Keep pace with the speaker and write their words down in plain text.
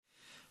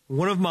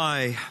One of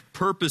my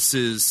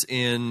purposes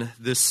in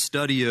this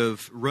study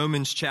of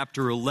Romans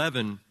chapter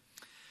 11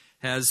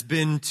 has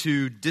been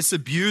to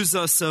disabuse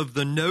us of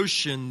the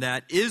notion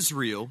that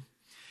Israel,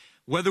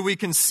 whether we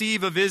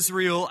conceive of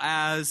Israel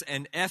as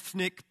an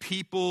ethnic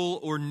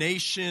people or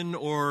nation,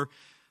 or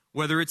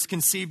whether it's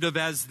conceived of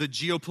as the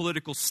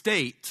geopolitical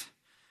state,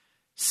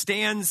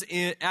 stands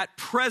at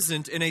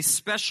present in a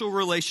special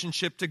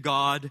relationship to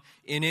God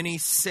in any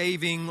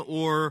saving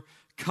or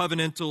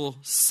covenantal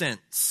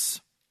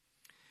sense.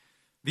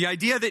 The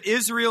idea that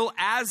Israel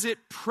as it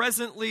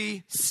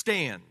presently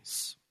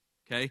stands,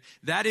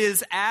 that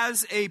is,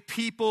 as a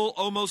people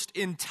almost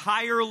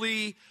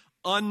entirely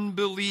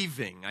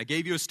unbelieving. I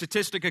gave you a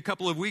statistic a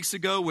couple of weeks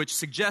ago which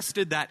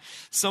suggested that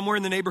somewhere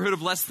in the neighborhood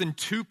of less than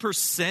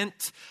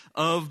 2%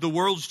 of the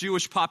world's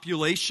Jewish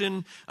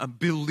population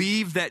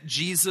believe that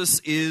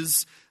Jesus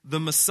is the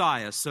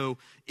Messiah. So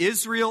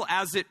Israel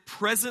as it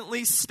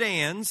presently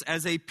stands,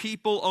 as a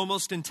people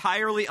almost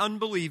entirely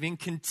unbelieving,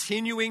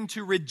 continuing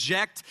to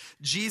reject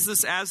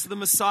Jesus as the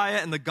Messiah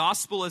and the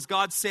gospel as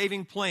God's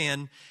saving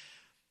plan,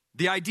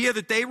 the idea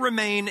that they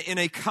remain in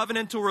a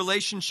covenantal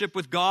relationship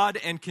with God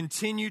and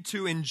continue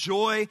to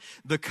enjoy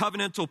the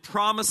covenantal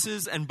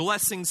promises and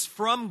blessings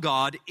from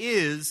God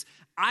is,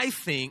 I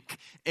think,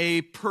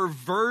 a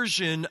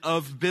perversion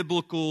of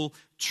biblical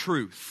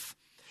truth.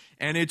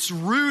 And it's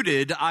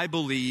rooted, I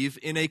believe,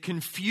 in a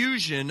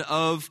confusion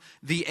of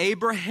the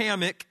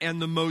Abrahamic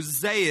and the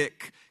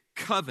Mosaic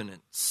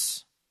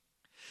covenants.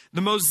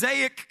 The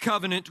Mosaic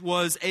covenant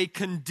was a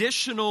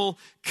conditional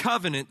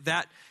covenant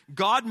that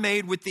God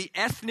made with the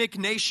ethnic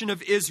nation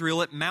of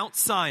Israel at Mount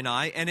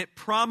Sinai, and it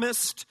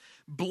promised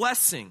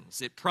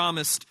blessings. It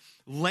promised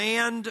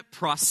land,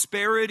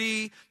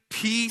 prosperity,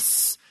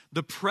 peace,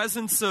 the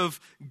presence of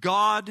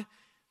God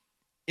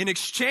in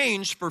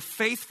exchange for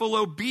faithful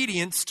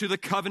obedience to the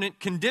covenant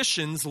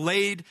conditions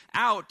laid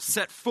out,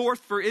 set forth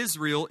for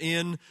Israel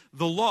in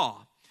the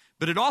law.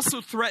 But it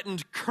also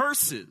threatened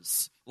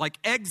curses like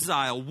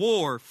exile,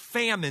 war,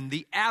 famine,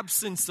 the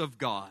absence of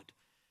God,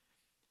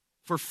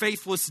 for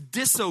faithless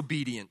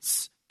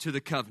disobedience to the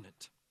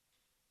covenant.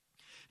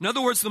 In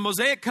other words, the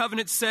Mosaic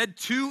covenant said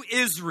to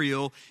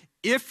Israel,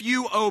 if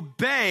you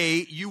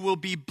obey, you will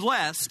be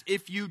blessed.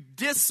 If you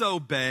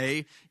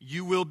disobey,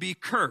 you will be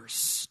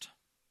cursed.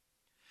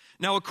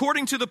 Now,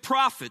 according to the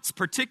prophets,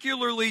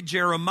 particularly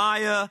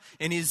Jeremiah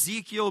and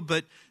Ezekiel,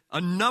 but a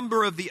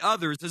number of the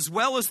others, as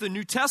well as the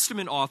New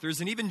Testament authors,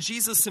 and even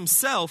Jesus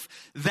himself,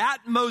 that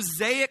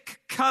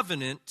Mosaic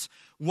covenant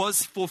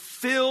was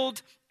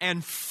fulfilled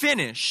and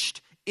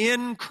finished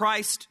in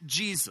Christ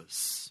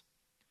Jesus.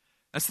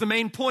 That's the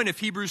main point of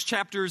Hebrews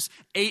chapters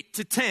 8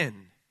 to 10.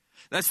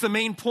 That's the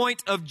main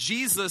point of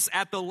Jesus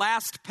at the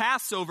last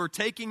Passover,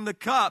 taking the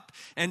cup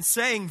and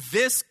saying,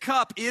 this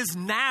cup is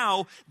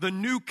now the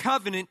new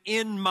covenant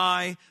in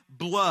my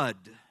blood.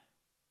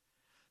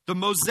 The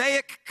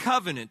Mosaic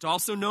covenant,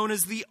 also known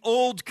as the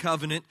Old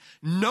Covenant,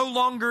 no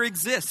longer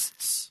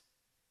exists.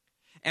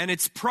 And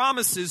its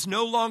promises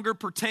no longer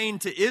pertain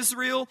to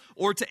Israel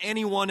or to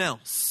anyone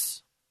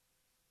else.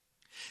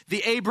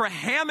 The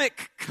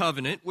Abrahamic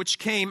covenant, which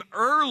came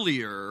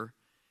earlier,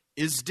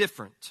 is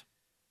different.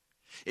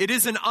 It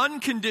is an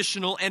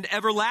unconditional and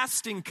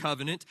everlasting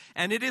covenant,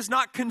 and it is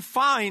not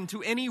confined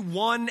to any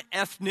one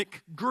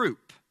ethnic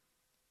group.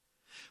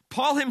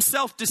 Paul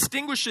himself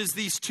distinguishes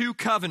these two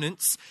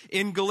covenants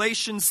in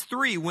Galatians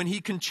 3 when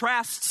he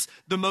contrasts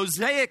the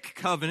Mosaic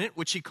covenant,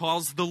 which he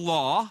calls the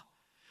law,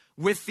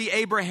 with the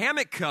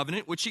Abrahamic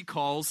covenant, which he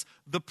calls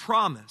the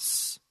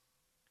promise.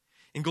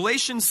 In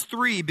Galatians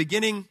 3,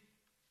 beginning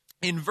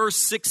in verse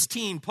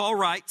 16, Paul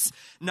writes,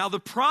 "Now the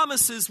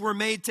promises were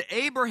made to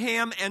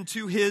Abraham and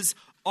to his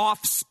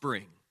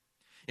offspring."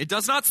 It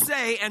does not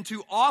say, "and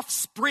to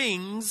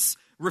offsprings,"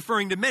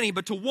 referring to many,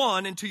 but to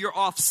one, "and to your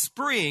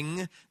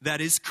offspring," that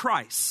is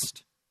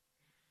Christ.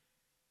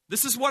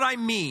 This is what I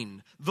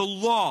mean. The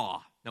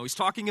law. Now he's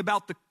talking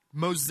about the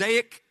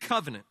Mosaic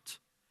covenant.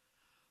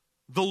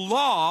 The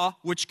law,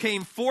 which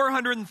came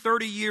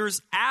 430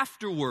 years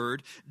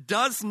afterward,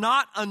 does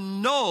not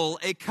annul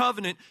a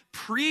covenant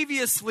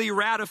previously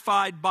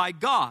ratified by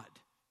God,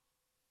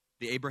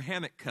 the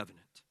Abrahamic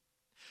covenant,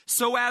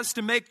 so as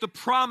to make the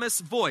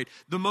promise void.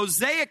 The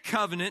Mosaic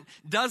covenant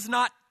does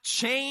not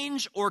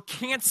change or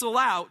cancel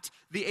out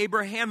the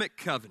Abrahamic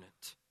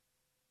covenant.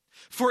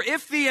 For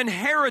if the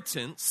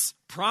inheritance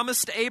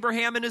promised to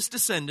Abraham and his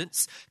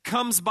descendants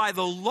comes by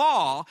the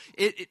law,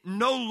 it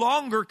no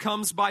longer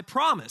comes by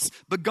promise.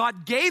 But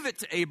God gave it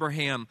to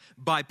Abraham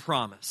by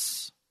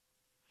promise.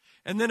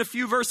 And then a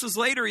few verses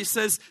later he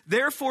says,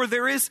 "Therefore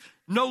there is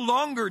no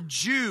longer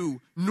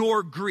Jew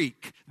nor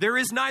Greek. There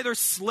is neither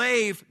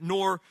slave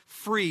nor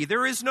free.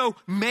 There is no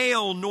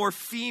male nor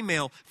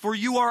female. For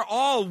you are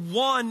all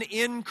one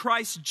in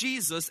Christ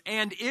Jesus.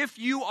 And if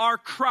you are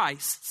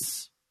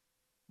Christ's,"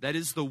 that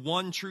is the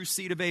one true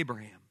seed of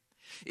Abraham,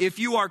 "if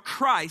you are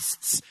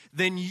Christ's,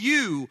 then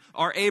you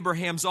are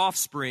Abraham's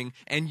offspring,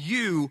 and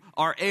you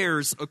are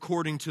heirs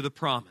according to the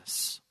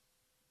promise."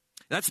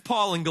 That's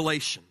Paul in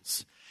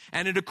Galatians.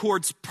 And it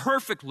accords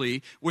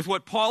perfectly with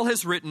what Paul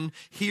has written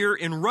here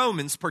in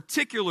Romans,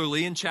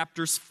 particularly in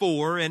chapters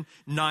 4 and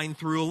 9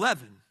 through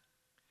 11.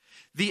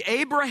 The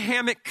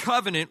Abrahamic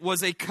covenant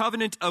was a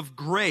covenant of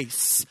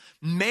grace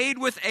made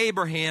with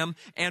Abraham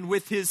and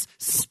with his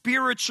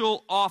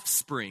spiritual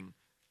offspring,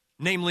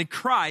 namely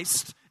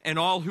Christ and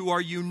all who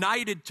are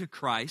united to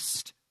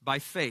Christ by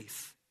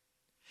faith.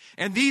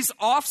 And these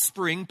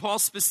offspring, Paul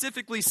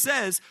specifically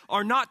says,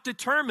 are not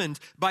determined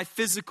by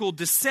physical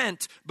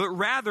descent, but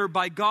rather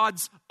by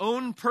God's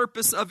own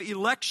purpose of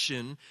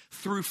election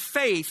through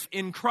faith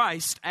in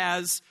Christ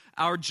as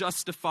our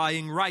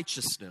justifying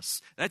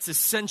righteousness. That's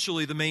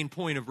essentially the main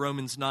point of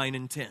Romans 9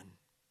 and 10.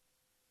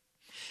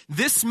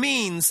 This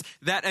means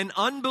that an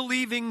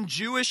unbelieving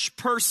Jewish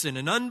person,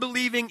 an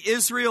unbelieving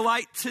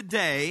Israelite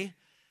today,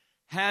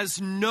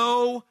 has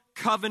no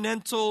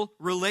covenantal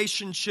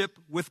relationship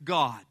with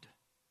God,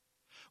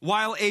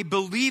 while a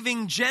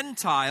believing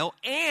Gentile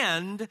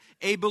and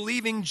a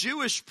believing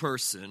Jewish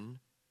person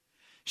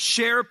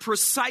share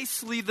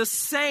precisely the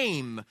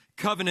same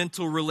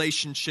covenantal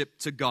relationship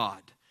to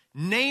God,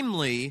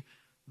 namely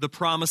the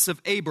promise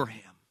of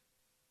Abraham,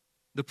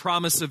 the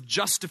promise of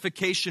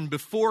justification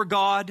before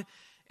God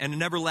and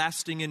an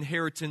everlasting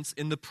inheritance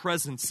in the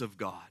presence of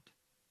God.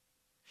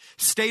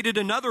 Stated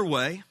another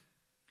way,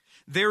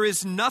 there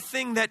is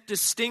nothing that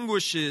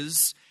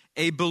distinguishes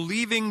a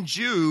believing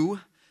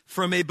Jew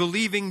from a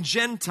believing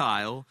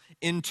Gentile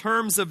in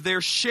terms of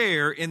their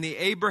share in the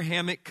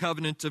Abrahamic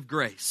covenant of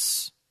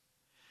grace.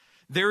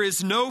 There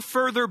is no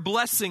further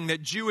blessing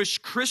that Jewish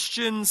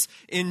Christians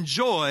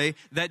enjoy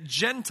that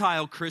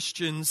Gentile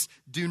Christians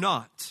do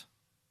not.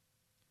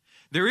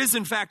 There is,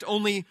 in fact,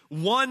 only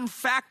one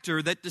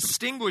factor that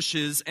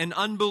distinguishes an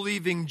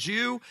unbelieving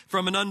Jew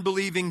from an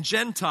unbelieving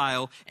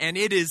Gentile, and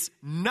it is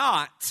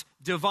not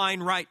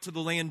divine right to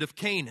the land of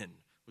Canaan,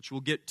 which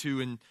we'll get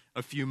to in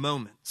a few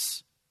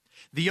moments.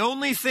 The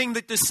only thing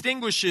that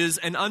distinguishes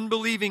an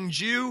unbelieving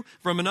Jew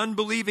from an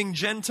unbelieving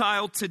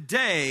Gentile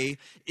today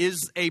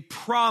is a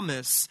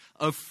promise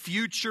of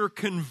future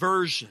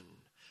conversion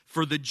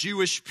for the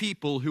Jewish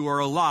people who are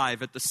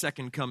alive at the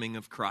second coming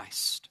of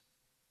Christ.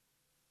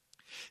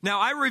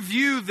 Now, I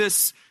review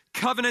this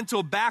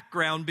covenantal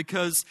background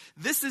because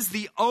this is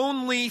the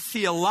only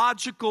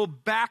theological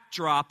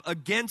backdrop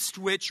against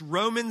which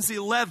Romans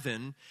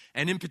 11,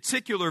 and in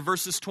particular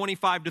verses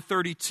 25 to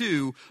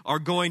 32, are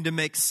going to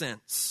make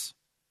sense.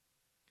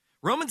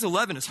 Romans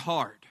 11 is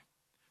hard.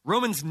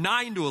 Romans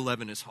 9 to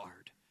 11 is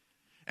hard.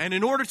 And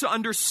in order to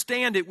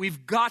understand it,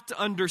 we've got to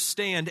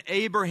understand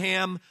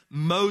Abraham,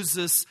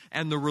 Moses,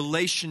 and the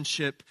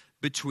relationship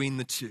between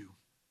the two.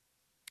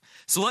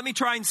 So let me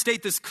try and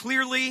state this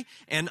clearly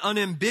and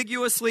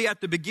unambiguously at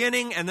the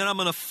beginning, and then I'm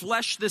going to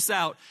flesh this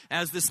out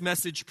as this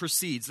message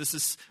proceeds. This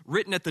is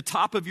written at the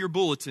top of your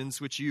bulletins,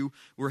 which you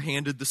were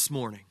handed this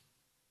morning.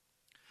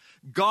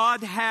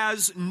 God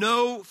has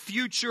no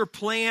future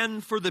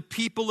plan for the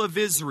people of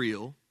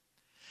Israel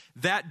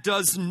that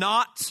does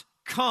not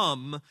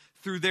come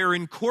through their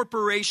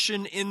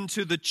incorporation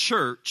into the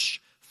church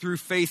through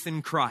faith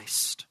in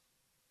Christ.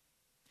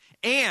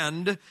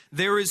 And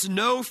there is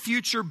no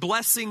future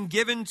blessing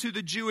given to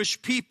the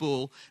Jewish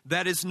people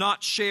that is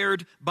not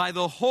shared by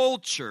the whole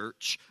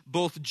church,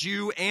 both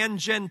Jew and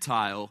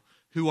Gentile,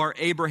 who are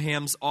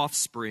Abraham's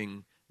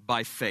offspring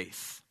by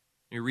faith.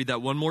 Let me read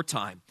that one more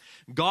time.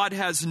 God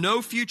has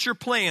no future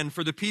plan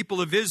for the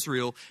people of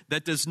Israel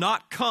that does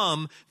not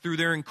come through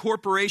their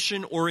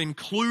incorporation or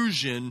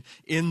inclusion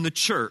in the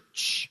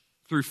church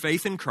through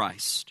faith in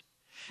Christ.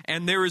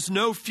 And there is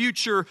no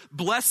future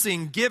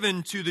blessing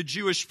given to the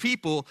Jewish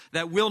people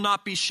that will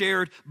not be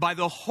shared by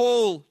the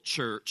whole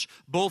church,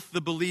 both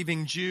the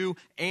believing Jew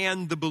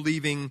and the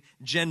believing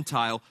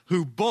Gentile,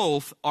 who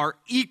both are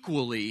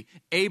equally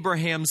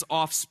Abraham's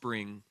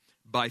offspring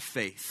by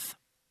faith.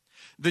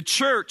 The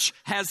church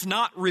has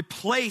not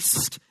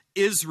replaced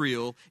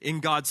Israel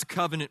in God's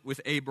covenant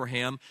with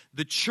Abraham.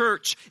 The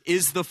church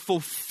is the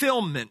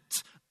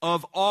fulfillment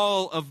of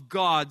all of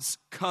God's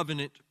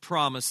covenant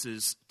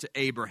promises to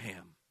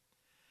Abraham.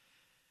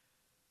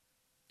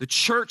 The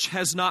church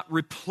has not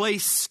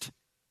replaced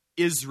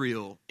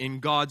Israel in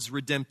God's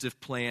redemptive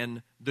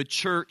plan. The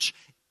church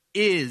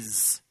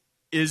is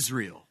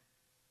Israel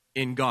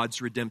in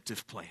God's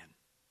redemptive plan.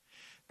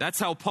 That's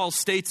how Paul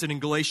states it in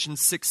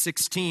Galatians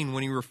 6:16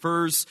 when he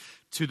refers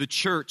to the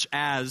church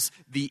as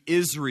the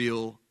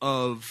Israel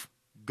of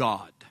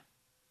God.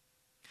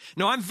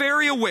 Now, I'm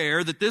very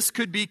aware that this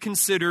could be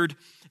considered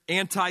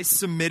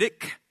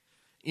anti-Semitic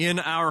in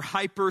our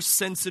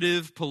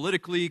hypersensitive,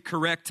 politically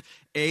correct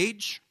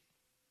age.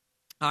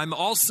 I'm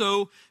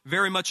also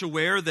very much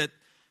aware that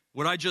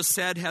what I just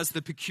said has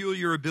the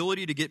peculiar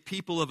ability to get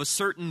people of a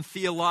certain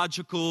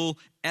theological,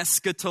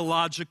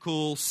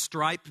 eschatological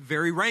stripe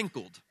very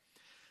rankled.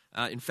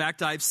 In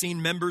fact, I've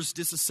seen members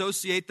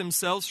disassociate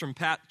themselves from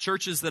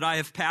churches that I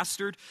have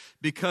pastored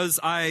because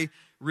I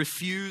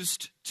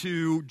refused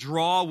to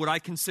draw what I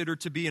consider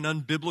to be an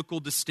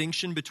unbiblical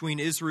distinction between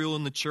Israel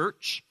and the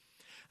church.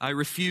 I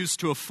refuse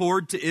to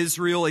afford to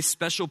Israel a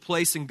special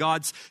place in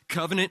God's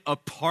covenant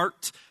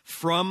apart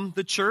from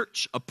the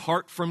church,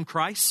 apart from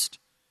Christ.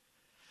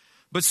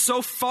 But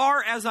so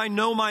far as I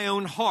know my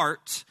own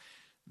heart,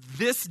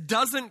 this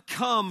doesn't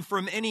come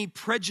from any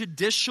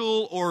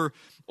prejudicial or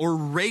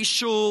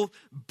racial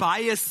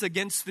bias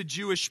against the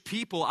Jewish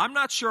people. I'm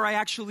not sure I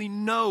actually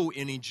know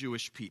any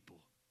Jewish people.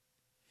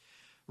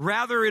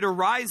 Rather, it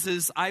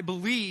arises, I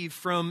believe,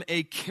 from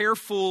a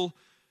careful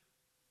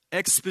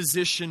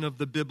exposition of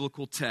the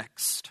biblical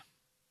text.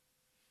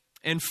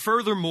 And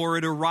furthermore,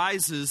 it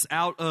arises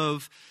out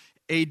of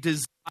a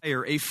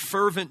desire, a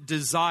fervent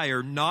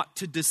desire not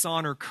to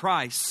dishonor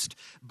Christ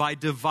by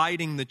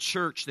dividing the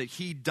church that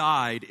he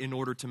died in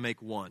order to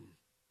make one.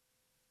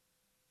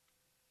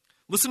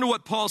 Listen to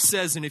what Paul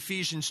says in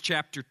Ephesians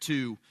chapter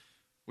 2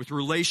 with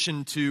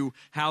relation to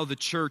how the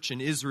church in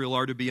Israel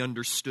are to be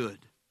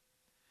understood.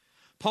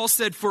 Paul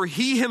said, "For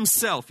he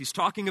himself," he's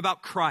talking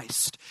about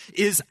Christ,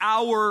 "is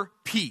our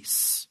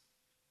peace."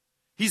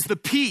 He's the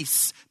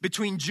peace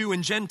between Jew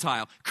and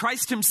Gentile.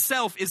 Christ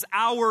himself is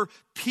our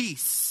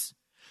peace,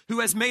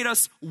 who has made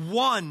us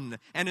one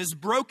and has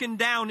broken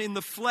down in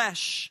the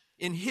flesh,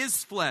 in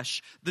his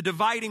flesh, the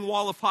dividing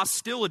wall of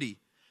hostility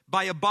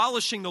by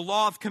abolishing the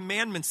law of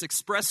commandments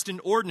expressed in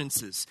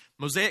ordinances.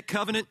 Mosaic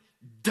covenant,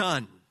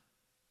 done.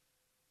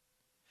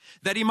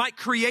 That he might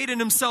create in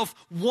himself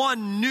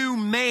one new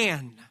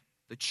man,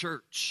 the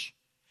church,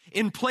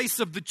 in place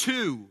of the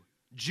two,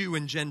 Jew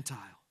and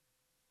Gentile.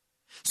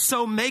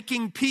 So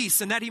making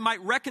peace, and that he might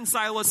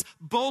reconcile us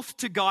both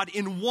to God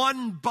in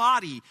one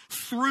body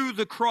through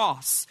the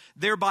cross,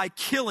 thereby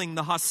killing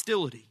the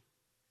hostility.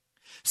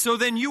 So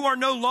then you are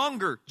no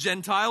longer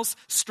Gentiles,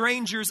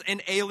 strangers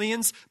and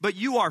aliens, but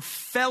you are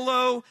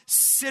fellow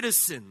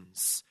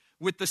citizens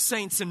with the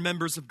saints and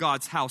members of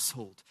God's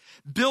household,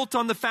 built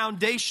on the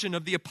foundation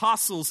of the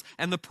apostles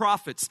and the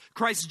prophets,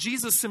 Christ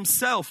Jesus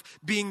himself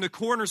being the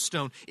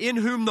cornerstone, in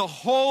whom the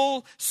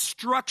whole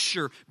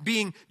structure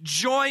being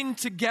joined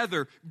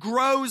together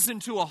grows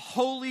into a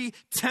holy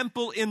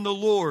temple in the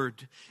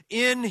Lord.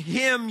 In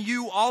him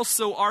you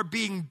also are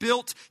being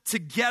built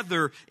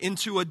together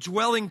into a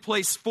dwelling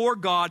place for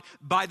God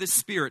by the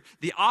Spirit.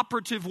 The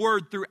operative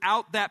word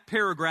throughout that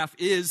paragraph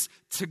is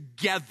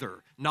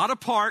together, not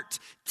apart,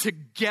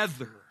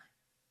 together.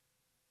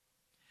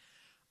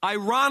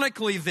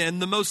 Ironically, then,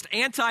 the most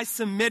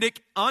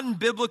anti-Semitic,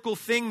 unbiblical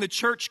thing the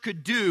church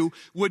could do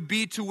would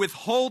be to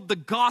withhold the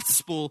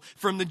gospel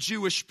from the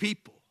Jewish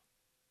people.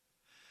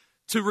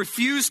 To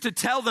refuse to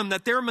tell them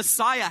that their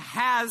Messiah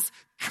has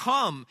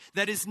come,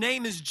 that his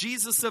name is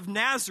Jesus of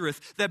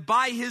Nazareth, that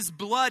by his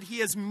blood he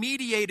has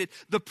mediated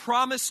the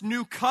promised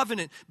new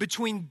covenant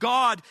between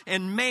God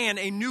and man,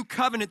 a new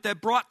covenant that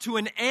brought to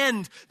an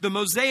end the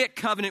Mosaic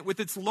covenant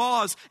with its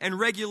laws and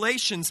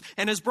regulations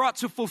and has brought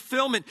to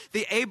fulfillment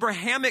the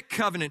Abrahamic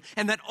covenant,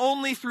 and that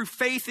only through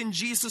faith in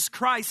Jesus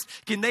Christ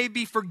can they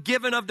be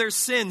forgiven of their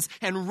sins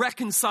and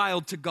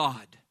reconciled to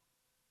God.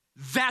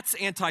 That's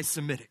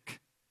anti-Semitic,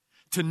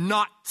 to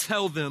not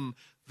tell them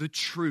the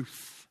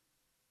truth.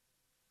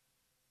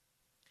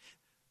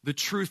 The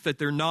truth that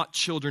they're not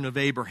children of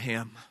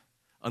Abraham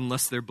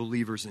unless they're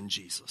believers in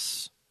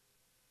Jesus.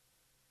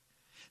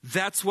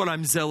 That's what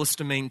I'm zealous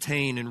to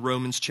maintain in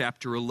Romans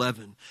chapter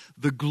 11.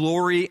 The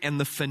glory and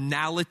the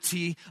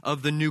finality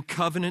of the new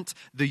covenant,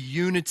 the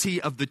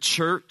unity of the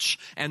church,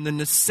 and the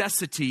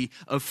necessity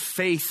of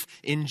faith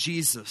in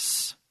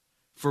Jesus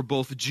for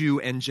both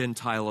Jew and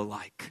Gentile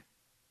alike.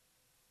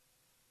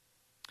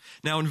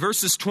 Now, in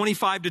verses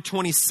 25 to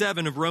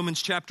 27 of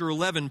Romans chapter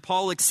 11,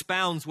 Paul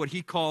expounds what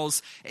he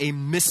calls a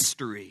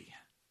mystery.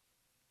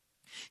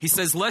 He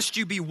says, "Lest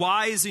you be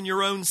wise in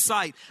your own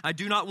sight, I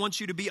do not want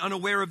you to be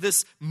unaware of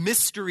this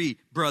mystery,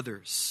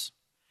 brothers.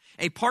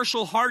 A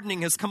partial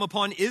hardening has come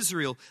upon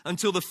Israel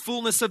until the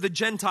fullness of the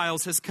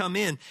Gentiles has come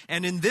in,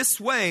 and in this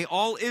way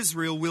all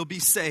Israel will be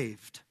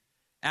saved.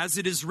 As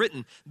it is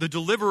written, the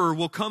deliverer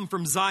will come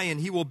from Zion.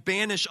 He will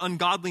banish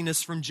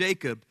ungodliness from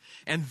Jacob.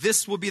 And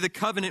this will be the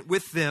covenant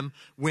with them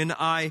when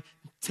I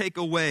take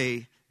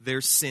away their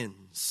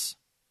sins."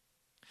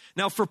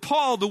 Now, for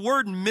Paul, the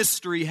word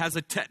mystery has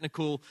a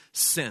technical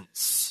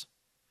sense.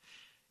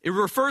 It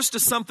refers to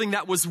something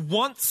that was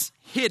once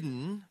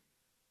hidden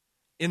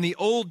in the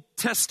Old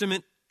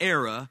Testament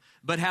era,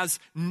 but has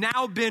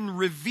now been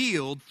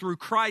revealed through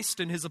Christ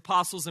and his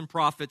apostles and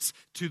prophets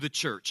to the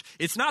church.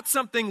 It's not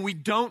something we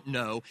don't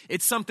know.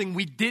 It's something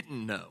we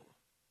didn't know,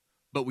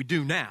 but we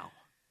do now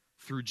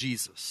through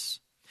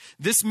Jesus.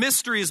 This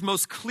mystery is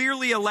most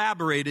clearly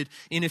elaborated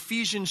in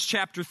Ephesians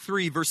chapter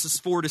 3, verses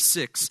 4 to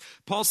 6.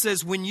 Paul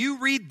says, "When you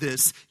read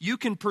this, you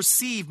can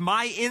perceive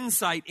my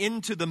insight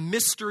into the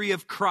mystery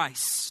of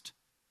Christ,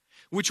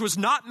 which was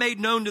not made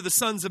known to the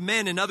sons of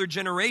men in other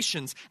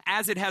generations,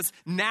 as it has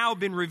now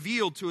been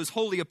revealed to his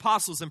holy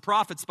apostles and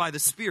prophets by the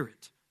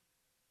Spirit.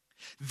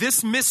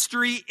 This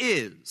mystery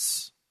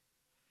is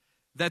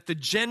that the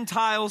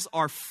Gentiles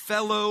are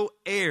fellow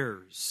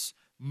heirs,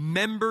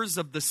 members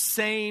of the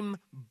same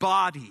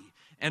body,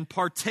 and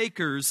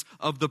partakers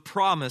of the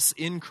promise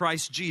in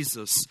Christ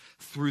Jesus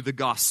through the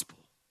gospel."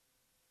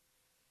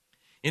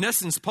 In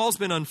essence, Paul's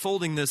been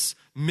unfolding this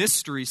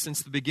mystery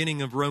since the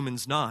beginning of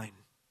Romans 9.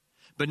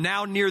 But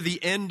now near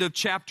the end of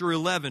chapter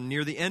 11,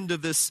 near the end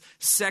of this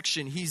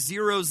section, he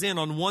zeroes in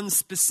on one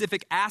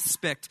specific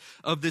aspect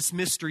of this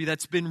mystery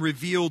that's been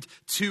revealed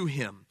to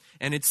him.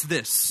 And it's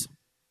this: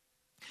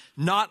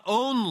 not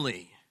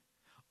only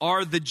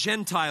are the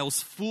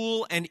Gentiles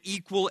full and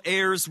equal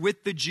heirs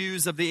with the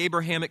Jews of the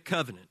Abrahamic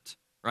covenant,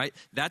 right?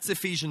 That's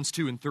Ephesians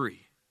 2 and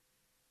 3.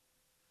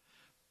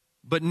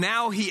 But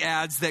now he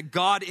adds that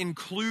God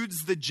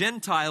includes the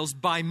Gentiles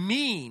by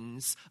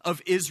means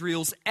of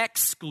Israel's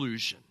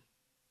exclusion.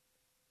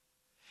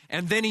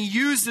 And then he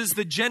uses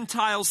the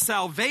Gentile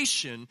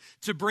salvation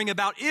to bring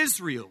about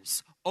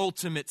Israel's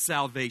ultimate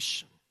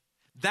salvation.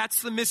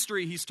 That's the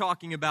mystery he's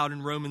talking about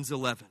in Romans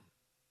 11.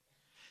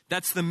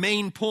 That's the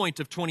main point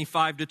of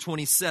 25 to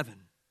 27.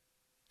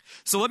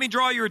 So let me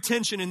draw your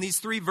attention in these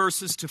 3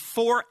 verses to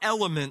 4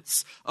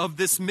 elements of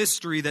this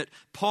mystery that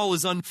Paul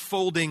is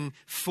unfolding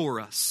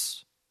for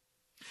us.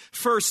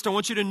 First, I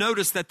want you to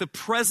notice that the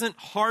present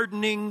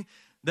hardening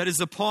that is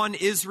upon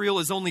Israel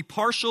is only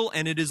partial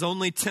and it is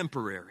only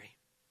temporary.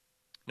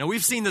 Now,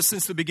 we've seen this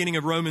since the beginning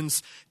of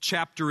Romans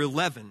chapter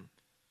 11.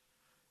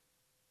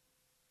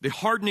 The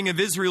hardening of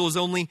Israel is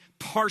only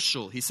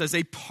partial. He says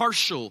a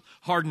partial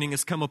hardening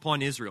has come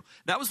upon Israel.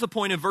 That was the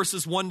point of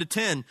verses 1 to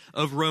 10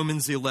 of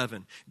Romans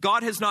 11.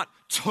 God has not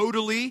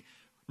totally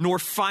nor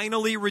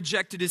finally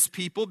rejected his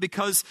people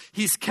because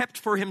he's kept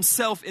for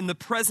himself in the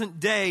present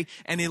day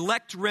an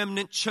elect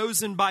remnant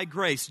chosen by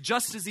grace,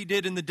 just as he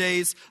did in the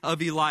days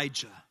of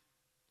Elijah.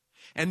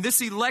 And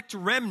this elect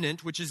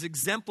remnant, which is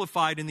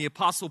exemplified in the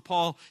Apostle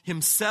Paul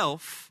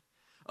himself,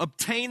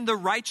 obtained the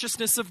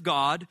righteousness of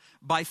God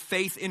by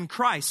faith in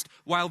Christ,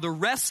 while the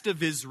rest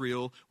of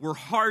Israel were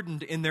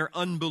hardened in their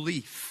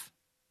unbelief.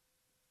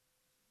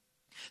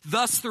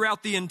 Thus,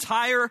 throughout the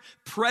entire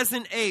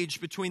present age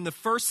between the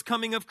first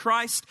coming of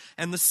Christ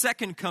and the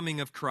second coming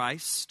of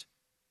Christ,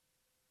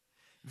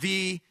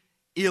 the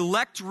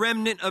elect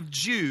remnant of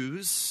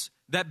Jews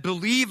that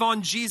believe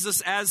on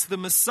Jesus as the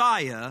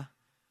Messiah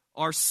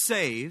are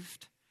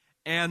saved,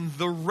 and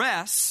the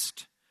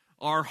rest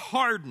are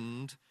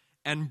hardened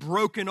and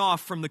broken off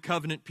from the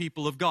covenant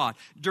people of God.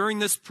 During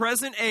this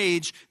present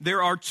age,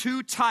 there are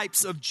 2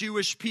 types of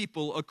Jewish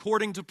people,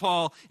 according to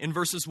Paul in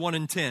verses 1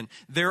 and 10.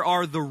 There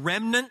are the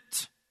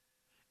remnant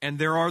and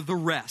there are the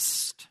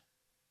rest.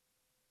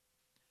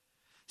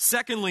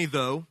 Secondly,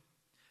 though,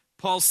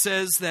 Paul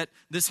says that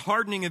this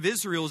hardening of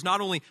Israel is not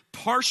only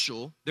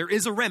partial, there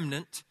is a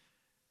remnant,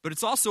 but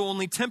it's also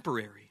only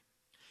temporary.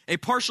 A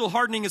partial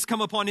hardening has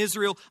come upon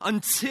Israel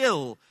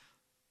until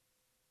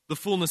the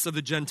fullness of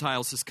the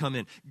Gentiles has come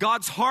in.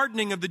 God's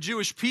hardening of the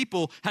Jewish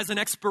people has an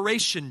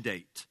expiration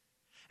date.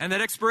 And that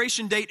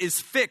expiration date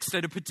is fixed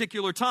at a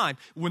particular time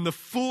when the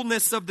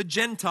fullness of the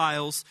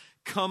Gentiles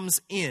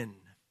comes in.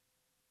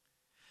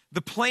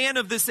 The plan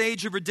of this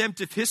age of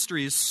redemptive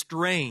history is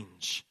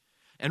strange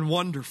and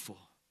wonderful.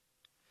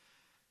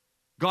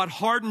 God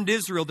hardened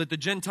Israel that the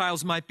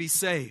Gentiles might be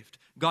saved.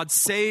 God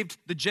saved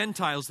the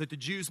Gentiles that the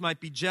Jews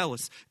might be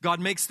jealous. God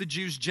makes the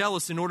Jews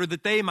jealous in order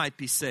that they might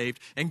be saved.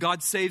 And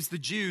God saves the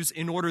Jews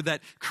in order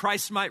that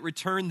Christ might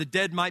return, the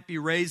dead might be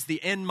raised,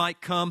 the end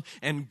might come,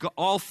 and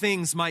all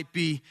things might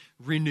be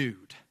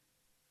renewed.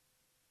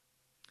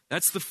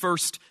 That's the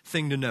first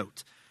thing to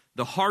note.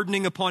 The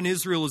hardening upon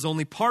Israel is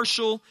only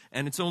partial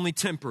and it's only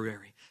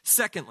temporary.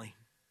 Secondly,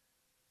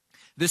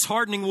 this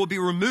hardening will be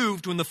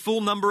removed when the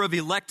full number of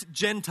elect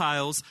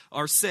Gentiles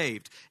are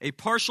saved. A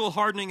partial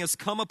hardening has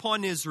come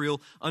upon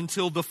Israel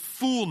until the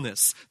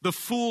fullness, the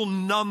full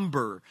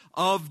number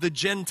of the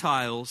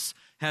Gentiles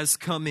has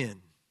come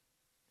in.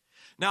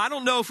 Now, I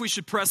don't know if we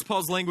should press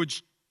Paul's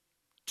language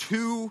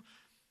too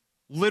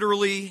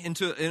literally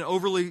into an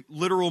overly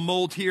literal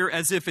mold here,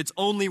 as if it's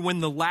only when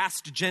the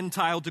last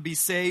Gentile to be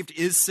saved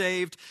is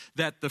saved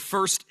that the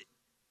first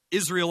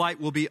Israelite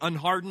will be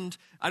unhardened.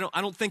 I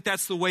don't think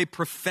that's the way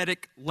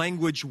prophetic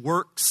language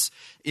works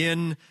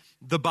in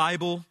the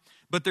Bible.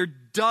 But there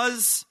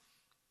does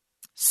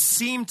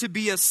seem to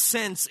be a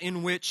sense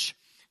in which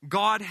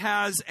God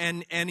has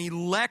an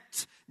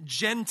elect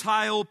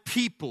Gentile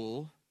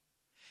people,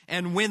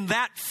 and when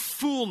that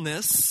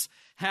fullness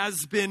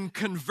has been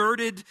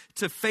converted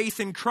to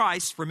faith in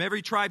Christ from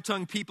every tribe,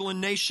 tongue, people,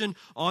 and nation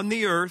on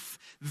the earth,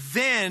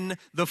 then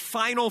the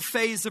final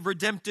phase of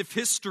redemptive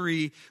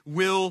history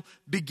will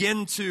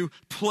begin to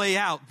play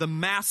out. The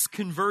mass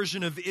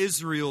conversion of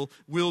Israel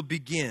will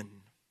begin.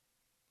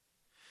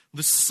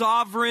 The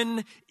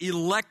sovereign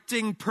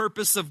electing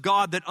purpose of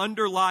God that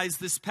underlies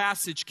this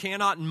passage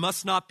cannot and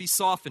must not be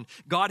softened.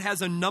 God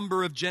has a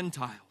number of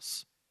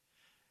Gentiles.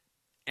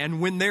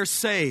 And when they're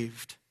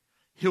saved,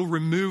 He'll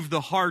remove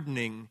the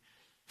hardening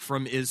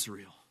from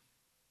Israel.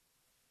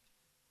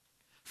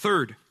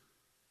 Third,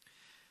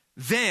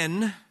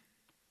 then,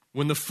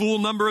 when the full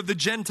number of the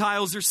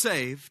Gentiles are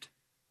saved,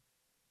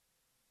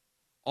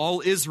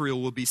 all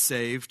Israel will be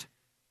saved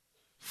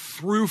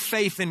through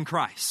faith in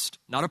Christ.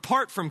 Not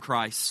apart from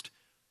Christ,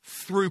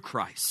 through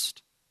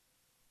Christ.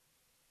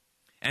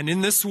 And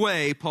in this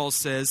way, Paul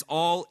says,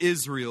 all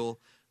Israel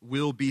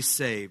will be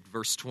saved.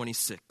 Verse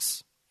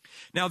 26.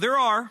 Now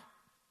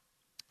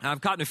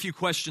I've gotten a few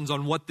questions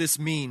on what this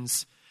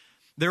means.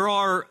 There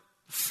are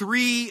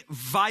three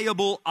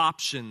viable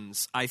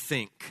options, I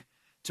think,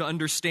 to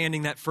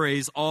understanding that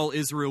phrase, all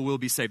Israel will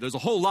be saved. There's a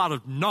whole lot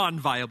of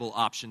non-viable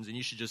options, and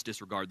you should just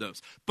disregard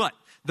those. But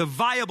the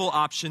viable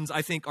options,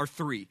 I think, are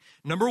three.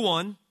 Number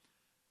one,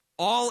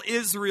 all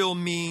Israel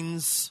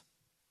means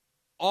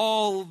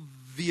all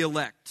the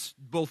elect,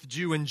 both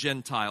Jew and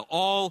Gentile,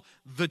 all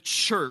the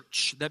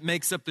church that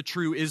makes up the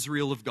true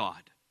Israel of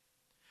God.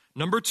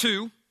 Number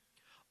two,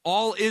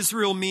 all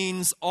Israel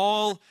means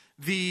all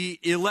the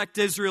elect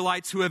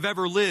Israelites who have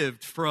ever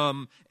lived,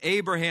 from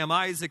Abraham,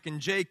 Isaac, and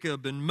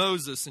Jacob, and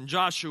Moses, and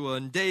Joshua,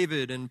 and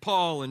David, and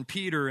Paul, and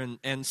Peter,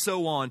 and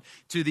so on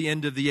to the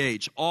end of the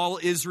age. All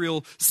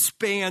Israel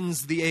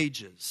spans the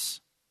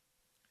ages.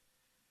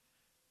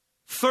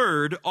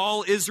 Third,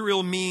 all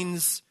Israel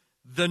means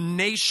the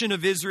nation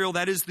of Israel,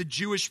 that is the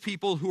Jewish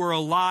people who are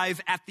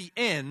alive at the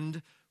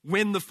end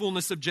when the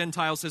fullness of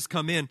Gentiles has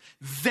come in.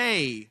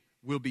 They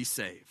will be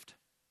saved.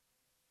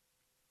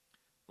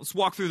 Let's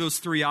walk through those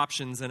three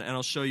options, and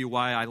I'll show you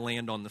why I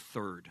land on the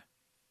third.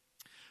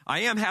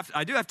 I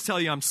do have to tell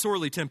you, I'm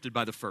sorely tempted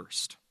by the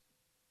first.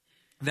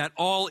 That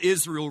all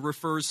Israel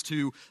refers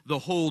to the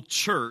whole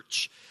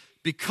church,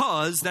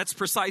 because that's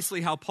precisely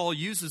how Paul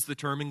uses the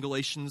term in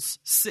Galatians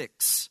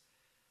 6.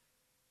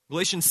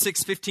 Galatians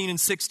 6, 15 and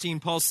 16,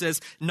 Paul says,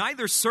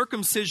 neither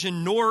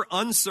circumcision nor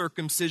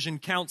uncircumcision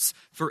counts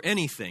for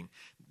anything.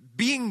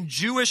 Being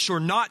Jewish or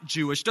not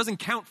Jewish doesn't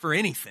count for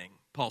anything,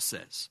 Paul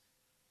says.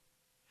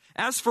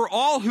 As for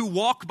all who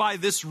walk by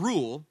this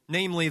rule,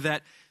 namely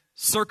that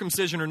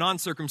circumcision or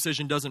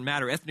non-circumcision doesn't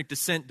matter, ethnic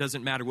descent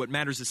doesn't matter, what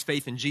matters is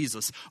faith in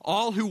Jesus.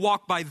 All who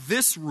walk by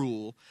this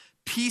rule,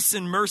 peace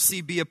and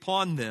mercy be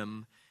upon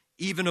them,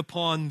 even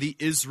upon the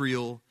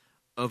Israel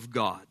of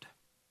God.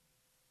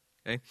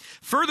 Okay?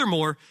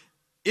 Furthermore,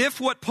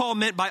 if what Paul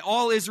meant by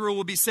all Israel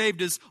will be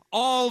saved is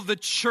all the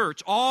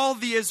church, all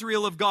the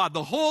Israel of God,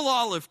 the whole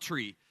olive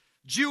tree,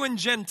 Jew and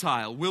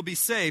Gentile will be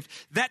saved,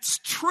 that's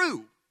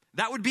true.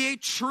 That would be a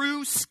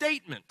true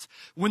statement.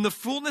 When the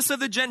fullness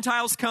of the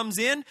Gentiles comes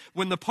in,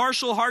 when the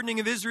partial hardening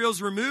of Israel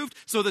is removed,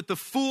 so that the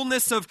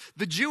fullness of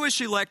the Jewish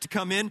elect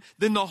come in,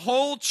 then the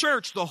whole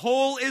church, the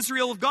whole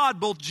Israel of God,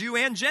 both Jew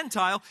and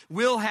Gentile,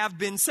 will have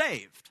been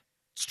saved.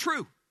 It's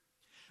true.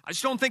 I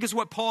just don't think it's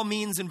what Paul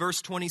means in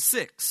verse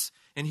 26.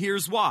 And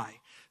here's why.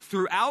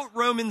 Throughout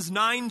Romans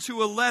 9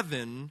 to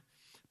 11,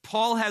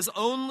 Paul has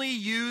only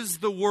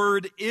used the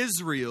word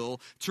Israel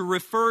to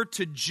refer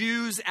to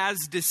Jews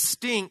as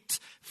distinct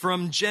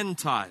from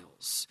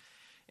Gentiles.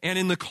 And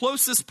in the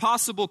closest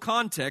possible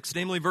context,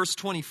 namely verse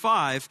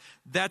 25,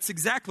 that's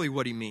exactly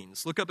what he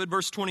means. Look up at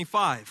verse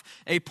 25.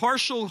 A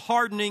partial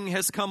hardening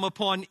has come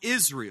upon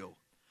Israel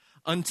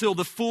until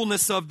the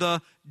fullness of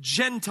the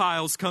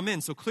Gentiles come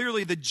in. So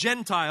clearly the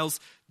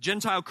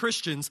Gentile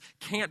Christians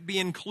can't be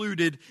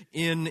included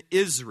in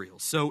Israel.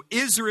 So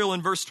Israel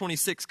in verse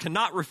 26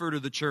 cannot refer to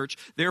the church.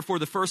 Therefore,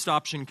 the first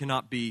option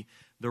cannot be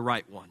the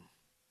right one.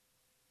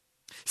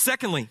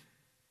 Secondly,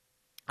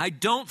 I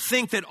don't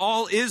think that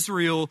all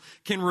Israel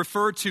can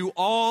refer to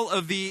all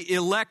of the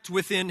elect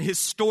within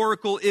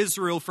historical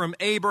Israel, from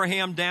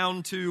Abraham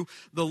down to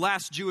the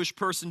last Jewish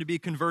person to be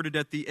converted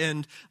at the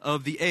end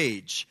of the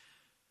age.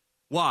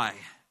 Why?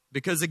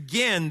 Because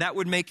again, that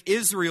would make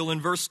Israel in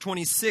verse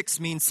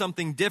 26 mean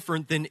something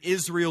different than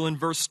Israel in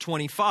verse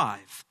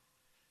 25.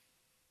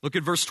 Look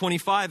at verse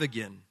 25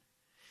 again.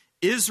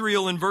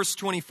 Israel in verse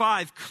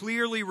 25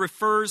 clearly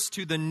refers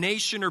to the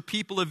nation or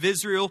people of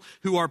Israel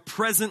who are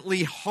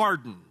presently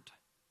hardened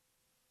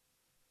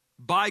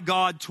by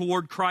God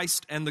toward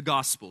Christ and the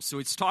gospel. So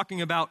it's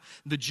talking about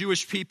the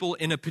Jewish people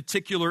in a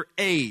particular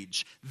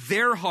age.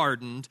 They're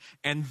hardened,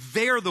 and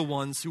they're the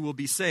ones who will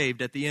be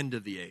saved at the end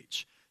of the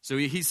age. So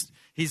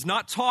he's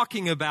not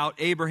talking about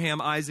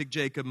Abraham, Isaac,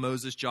 Jacob,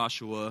 Moses,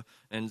 Joshua,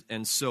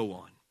 and so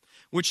on.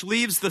 Which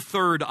leaves the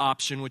third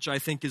option, which I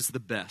think is the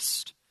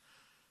best.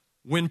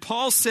 When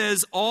Paul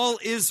says all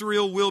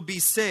Israel will be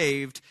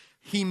saved,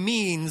 he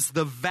means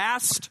the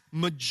vast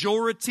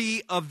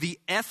majority of the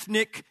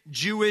ethnic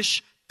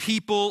Jewish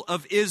people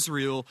of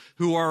Israel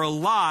who are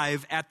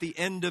alive at the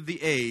end of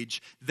the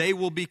age. They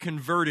will be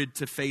converted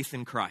to faith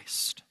in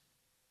Christ.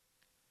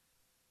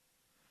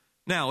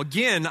 Now,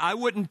 again, I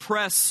wouldn't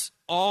press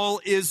all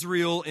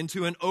Israel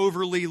into an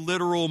overly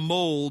literal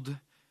mold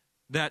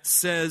that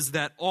says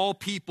that all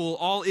people,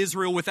 all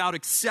Israel without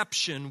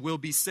exception will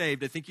be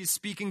saved. I think he's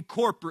speaking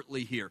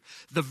corporately here.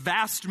 The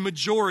vast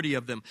majority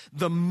of them,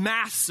 the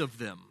mass of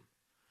them,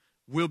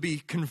 will be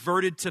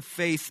converted to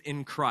faith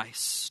in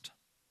Christ.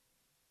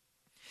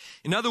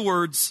 In other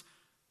words,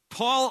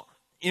 Paul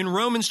in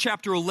Romans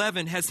chapter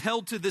 11 has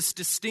held to this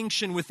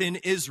distinction within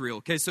Israel.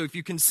 Okay, so if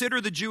you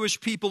consider the Jewish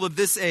people of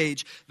this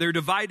age, they're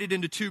divided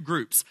into two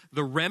groups.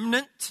 The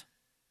remnant,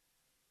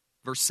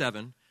 verse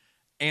 7,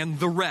 and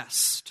the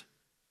rest.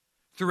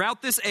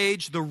 Throughout this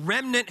age, the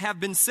remnant have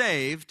been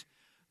saved,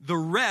 the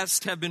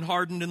rest have been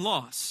hardened and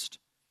lost.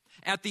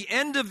 At the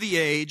end of the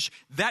age,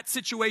 that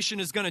situation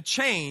is going to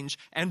change,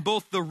 and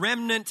both the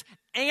remnant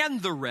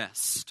and the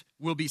rest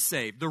will be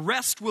saved. The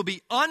rest will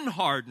be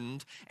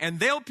unhardened, and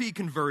they'll be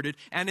converted,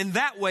 and in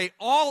that way,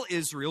 all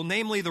Israel,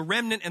 namely the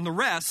remnant and the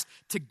rest,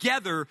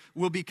 together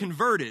will be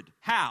converted.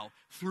 How?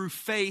 Through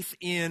faith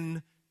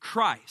in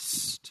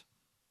Christ.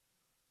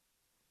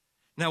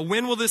 Now,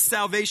 when will this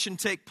salvation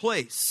take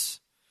place?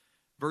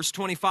 Verse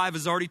 25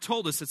 has already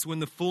told us it's when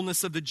the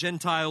fullness of the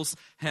Gentiles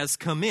has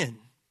come in.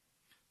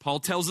 Paul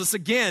tells us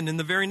again in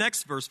the very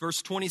next verse,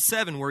 verse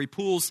 27, where he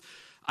pulls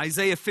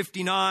Isaiah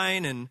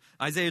 59 and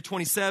Isaiah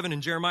 27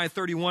 and Jeremiah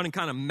 31 and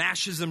kind of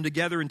mashes them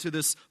together into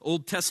this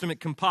Old Testament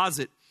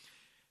composite,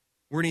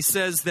 where he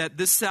says that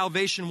this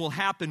salvation will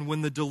happen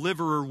when the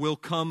deliverer will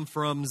come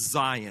from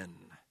Zion.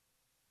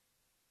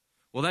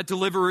 Well, that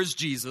deliverer is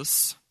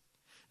Jesus.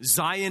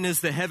 Zion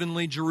is the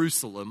heavenly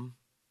Jerusalem,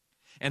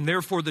 and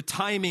therefore the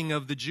timing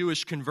of the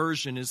Jewish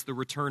conversion is the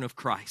return of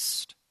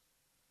Christ.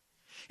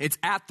 It's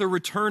at the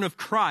return of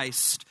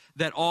Christ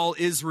that all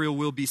Israel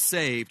will be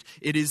saved.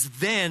 It is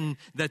then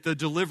that the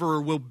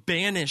deliverer will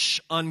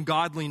banish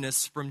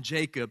ungodliness from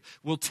Jacob,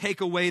 will take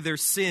away their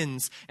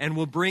sins, and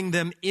will bring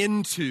them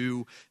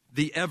into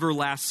the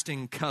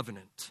everlasting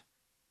covenant.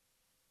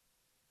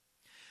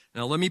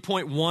 Now let me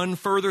point one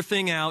further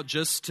thing out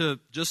just to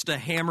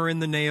hammer in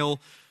the nail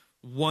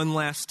one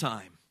last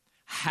time.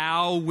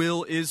 How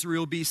will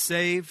Israel be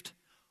saved?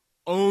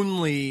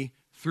 Only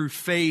through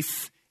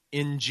faith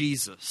in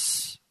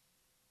Jesus.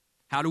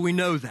 How do we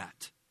know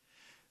that?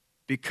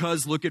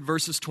 Because look at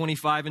verses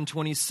 25 and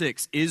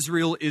 26.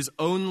 Israel is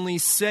only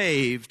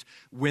saved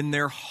when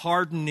their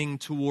hardening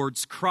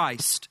towards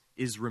Christ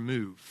is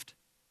removed.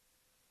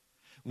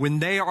 When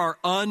they are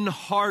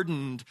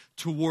unhardened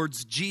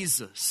towards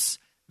Jesus,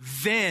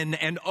 then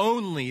and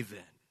only then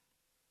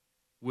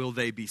will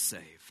they be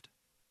saved.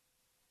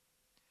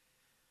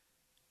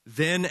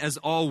 Then, as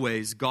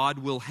always, God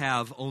will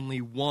have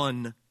only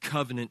one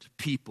covenant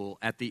people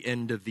at the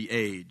end of the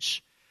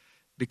age,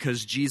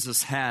 because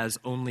Jesus has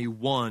only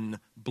one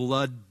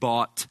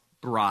blood-bought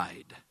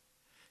bride.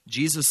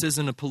 Jesus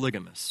isn't a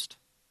polygamist.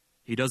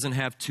 He doesn't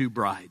have two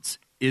brides,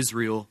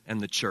 Israel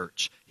and the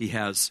church. He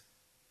has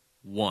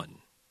one.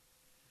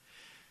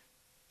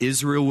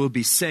 Israel will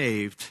be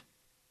saved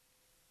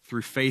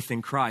through faith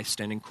in Christ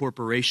and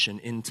incorporation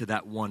into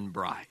that one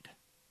bride.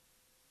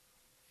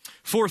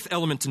 Fourth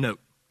element to note.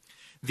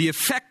 The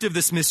effect of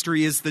this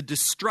mystery is the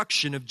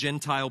destruction of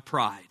Gentile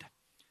pride.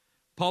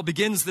 Paul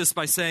begins this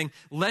by saying,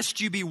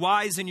 lest you be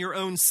wise in your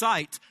own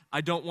sight,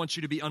 I don't want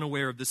you to be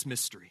unaware of this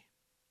mystery.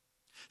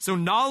 So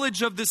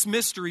knowledge of this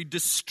mystery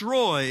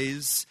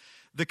destroys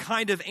the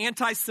kind of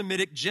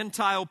anti-Semitic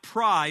Gentile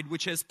pride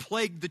which has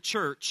plagued the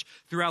church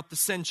throughout the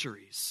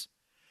centuries.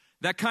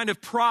 That kind of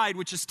pride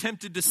which is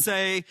tempted to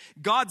say,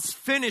 God's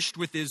finished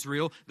with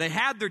Israel, they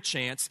had their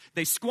chance,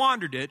 they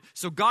squandered it,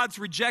 so God's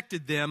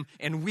rejected them,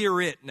 and we're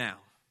it now.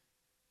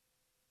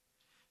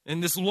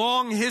 And this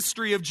long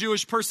history of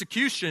Jewish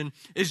persecution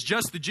is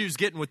just the Jews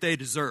getting what they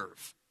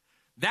deserve.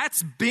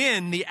 That's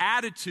been the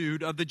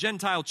attitude of the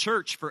Gentile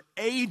church for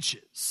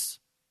ages.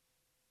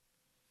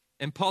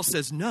 And Paul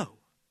says, no,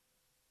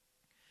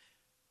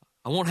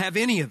 I won't have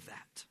any of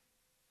that.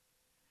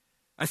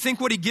 I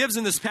think what he gives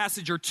in this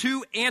passage are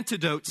two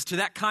antidotes to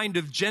that kind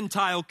of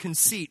Gentile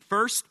conceit.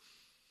 First,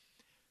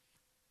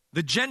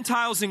 the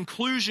Gentiles'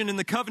 inclusion in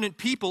the covenant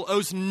people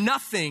owes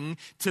nothing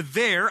to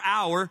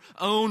our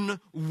own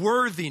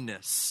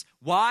worthiness.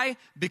 Why?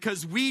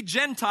 Because we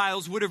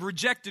Gentiles would have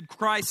rejected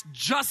Christ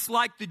just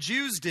like the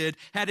Jews did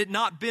had it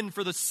not been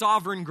for the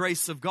sovereign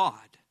grace of God.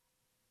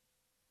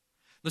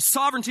 The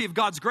sovereignty of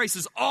God's grace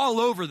is all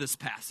over this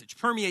passage,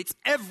 permeates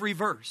every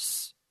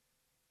verse.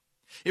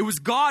 It was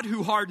God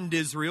who hardened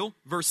Israel,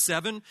 verse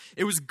 7.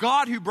 It was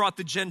God who brought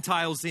the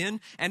Gentiles in,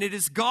 and it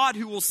is God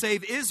who will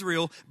save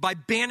Israel by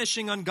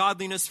banishing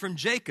ungodliness from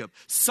Jacob.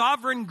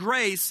 Sovereign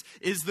grace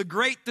is the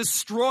great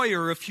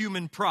destroyer of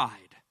human pride.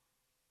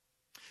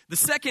 The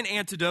second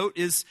antidote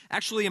is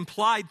actually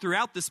implied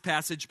throughout this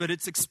passage, but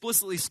it's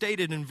explicitly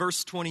stated in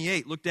verse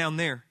 28. Look down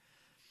there.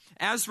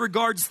 As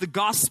regards the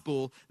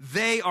gospel,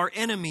 they are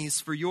enemies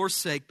for your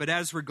sake, but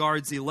as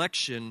regards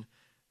election,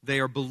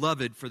 they are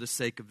beloved for the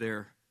sake of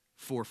their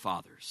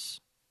forefathers.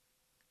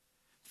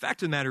 The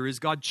fact of the matter is,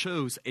 God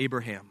chose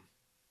Abraham,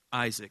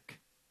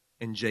 Isaac,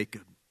 and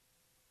Jacob.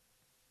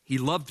 He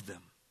loved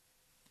them.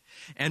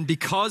 And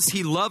because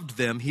he loved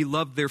them, he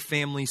loved their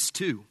families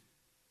too.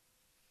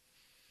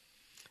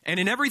 And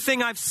in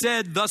everything I've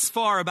said thus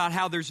far about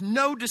how there's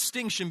no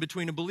distinction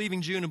between a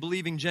believing Jew and a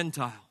believing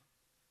Gentile,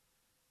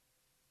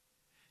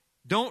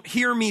 don't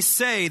hear me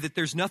say that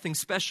there's nothing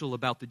special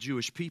about the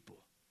Jewish people.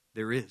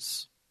 There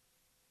is.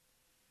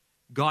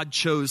 God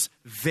chose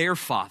their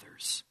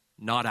fathers,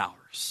 not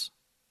ours.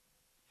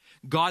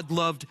 God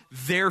loved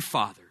their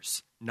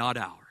fathers, not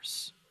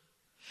ours.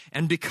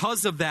 And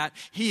because of that,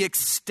 he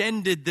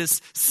extended this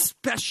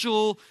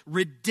special,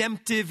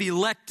 redemptive,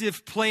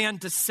 elective plan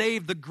to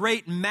save the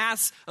great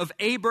mass of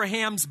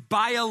Abraham's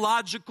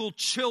biological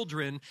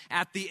children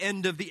at the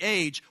end of the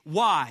age.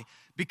 Why?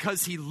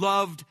 Because he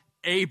loved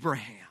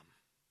Abraham.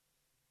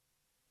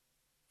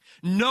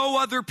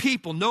 No other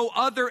people, no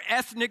other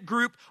ethnic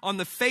group on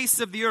the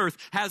face of the earth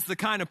has the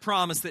kind of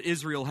promise that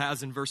Israel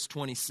has in verse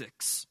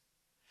 26.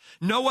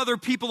 No other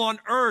people on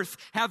earth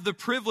have the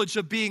privilege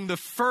of being the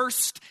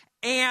first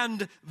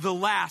and the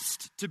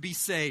last to be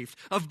saved,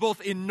 of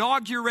both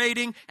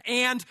inaugurating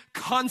and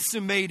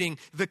consummating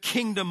the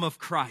kingdom of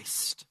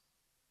Christ.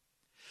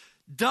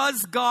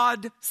 Does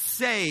God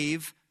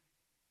save?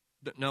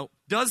 No.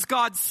 Does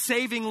God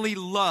savingly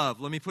love?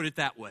 Let me put it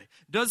that way.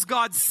 Does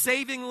God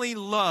savingly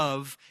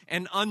love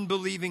an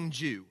unbelieving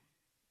Jew?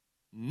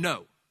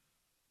 No.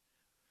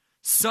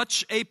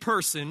 Such a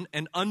person,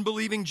 an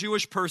unbelieving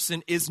Jewish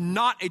person, is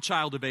not a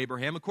child of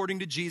Abraham. According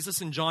to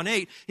Jesus in John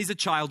 8, he's a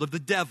child of the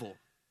devil,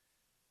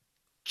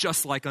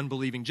 just like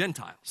unbelieving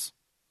Gentiles.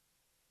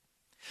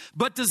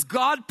 But does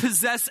God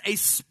possess a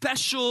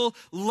special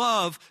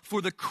love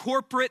for the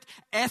corporate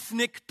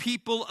ethnic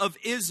people of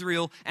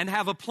Israel and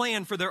have a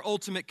plan for their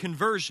ultimate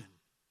conversion?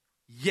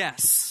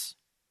 Yes.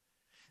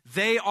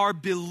 They are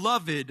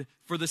beloved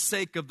for the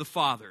sake of the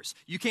fathers.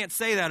 You can't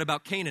say that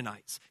about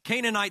Canaanites.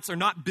 Canaanites are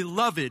not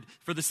beloved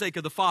for the sake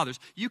of the fathers.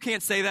 You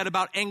can't say that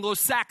about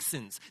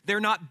Anglo-Saxons. They're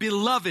not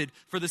beloved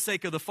for the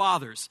sake of the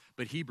fathers,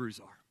 but Hebrews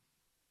are.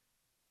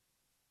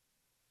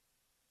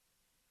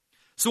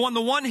 So on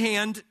the one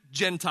hand,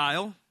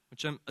 Gentile,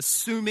 which I'm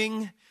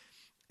assuming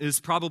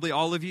is probably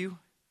all of you,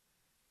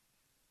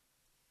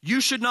 you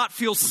should not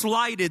feel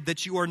slighted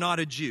that you are not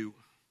a Jew,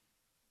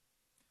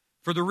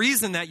 for the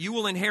reason that you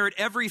will inherit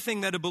everything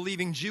that a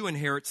believing Jew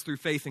inherits through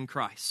faith in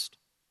Christ.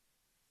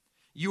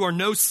 You are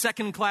no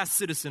second-class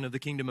citizen of the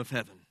kingdom of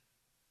heaven.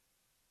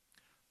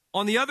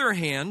 On the other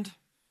hand,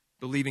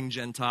 believing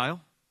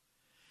Gentile,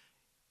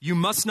 you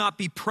must not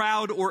be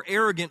proud or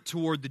arrogant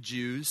toward the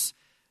Jews,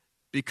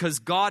 because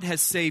God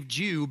has saved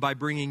you by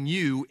bringing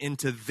you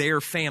into their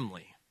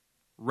family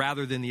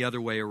rather than the other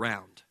way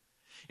around.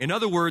 In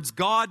other words,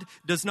 God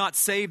does not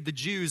save the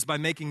Jews by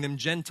making them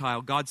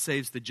Gentile. God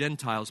saves the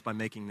Gentiles by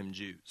making them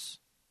Jews.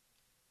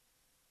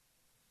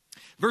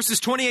 Verses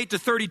 28 to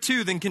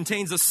 32 then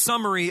contains a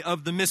summary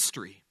of the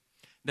mystery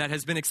that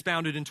has been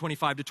expounded in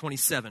 25 to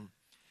 27.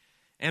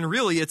 And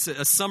really, it's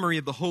a summary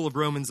of the whole of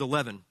Romans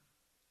 11.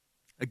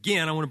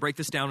 Again, I want to break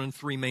this down in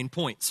three main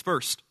points.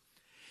 First,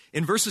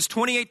 in verses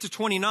 28 to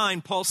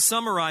 29, Paul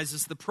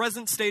summarizes the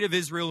present state of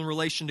Israel in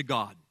relation to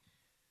God.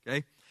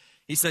 Okay?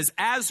 He says,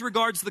 as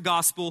regards the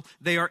gospel,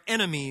 they are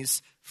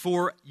enemies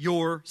for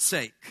your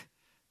sake.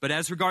 But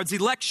as regards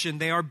election,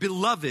 they are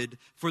beloved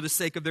for the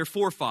sake of their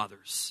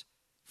forefathers.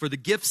 For the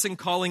gifts and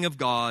calling of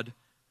God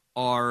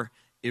are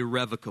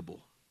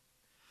irrevocable.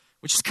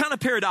 Which is kind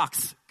of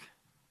paradoxical,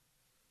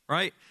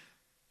 right?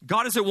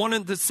 God is at one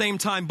and the same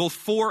time both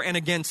for and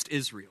against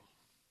Israel.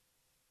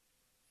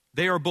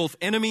 They are both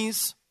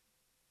enemies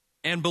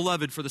and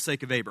beloved for the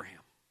sake of Abraham.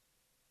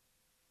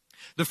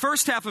 The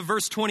first half of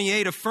verse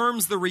 28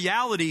 affirms the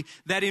reality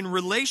that in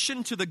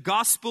relation to the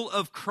gospel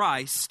of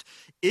Christ,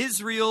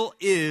 Israel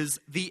is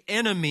the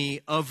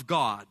enemy of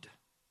God.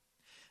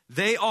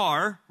 They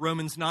are,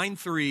 Romans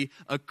 9:3,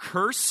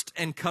 accursed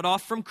and cut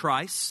off from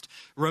Christ.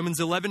 Romans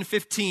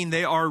 11:15,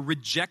 they are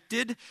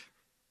rejected.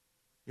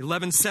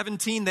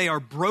 11:17, they are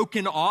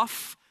broken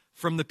off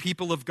from the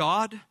people of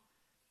God.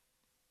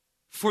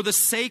 For the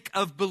sake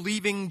of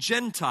believing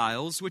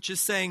Gentiles, which is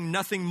saying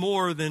nothing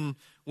more than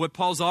what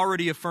Paul's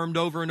already affirmed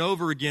over and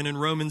over again in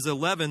Romans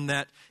 11,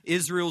 that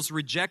Israel's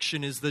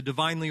rejection is the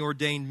divinely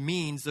ordained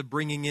means of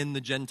bringing in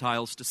the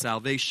Gentiles to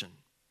salvation.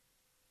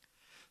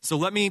 So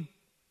let me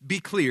be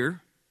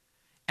clear.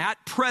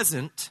 At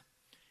present,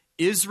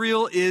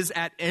 Israel is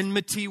at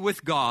enmity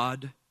with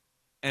God,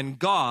 and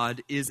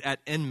God is at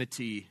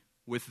enmity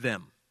with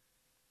them.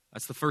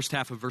 That's the first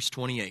half of verse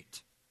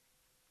 28.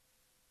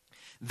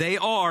 They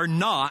are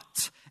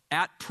not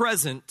at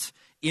present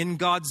in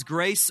God's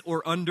grace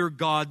or under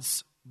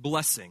God's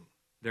blessing.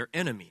 They're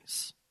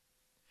enemies.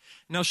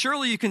 Now,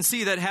 surely you can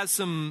see that has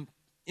some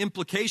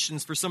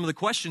implications for some of the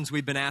questions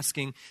we've been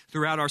asking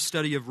throughout our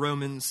study of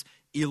Romans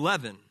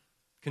 11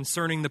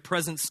 concerning the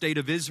present state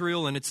of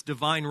Israel and its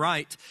divine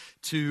right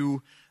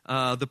to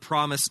the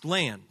promised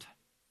land.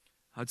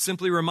 I'd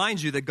simply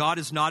remind you that God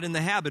is not in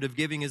the habit of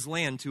giving his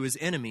land to his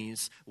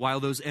enemies while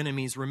those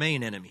enemies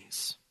remain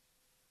enemies.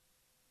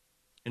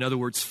 In other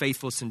words,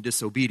 faithless and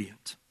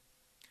disobedient.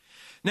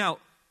 Now,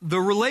 the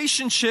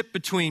relationship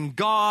between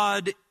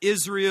God,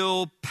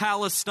 Israel,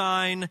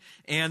 Palestine,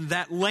 and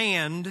that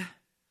land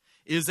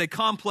is a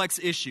complex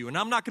issue. And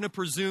I'm not going to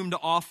presume to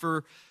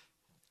offer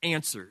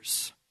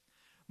answers.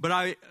 But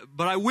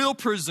I will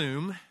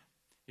presume,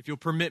 if you'll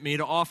permit me,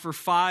 to offer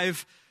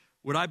 5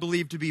 what I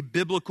believe to be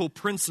biblical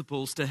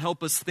principles to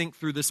help us think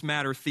through this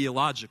matter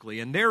theologically.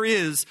 And there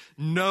is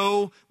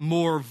no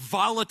more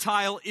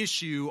volatile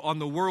issue on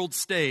the world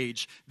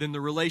stage than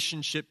the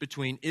relationship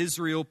between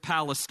Israel,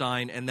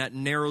 Palestine, and that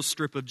narrow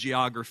strip of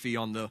geography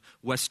on the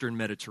Western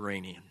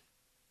Mediterranean.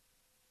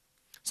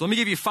 So let me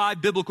give you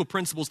 5 biblical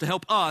principles to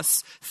help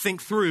us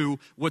think through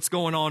what's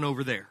going on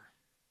over there.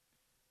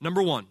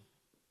 Number 1,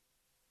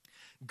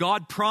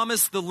 God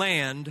promised the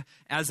land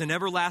as an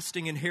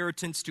everlasting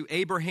inheritance to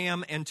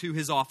Abraham and to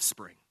his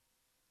offspring.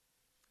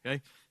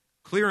 Okay?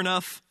 Clear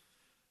enough.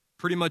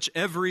 Pretty much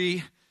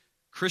every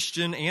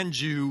Christian and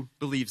Jew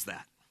believes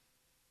that.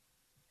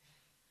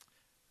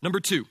 Number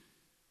 2,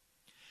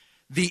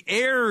 the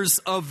heirs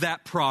of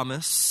that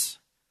promise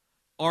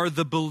are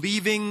the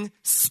believing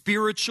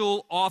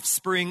spiritual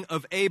offspring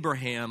of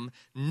Abraham,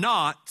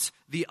 not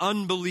the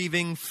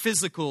unbelieving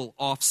physical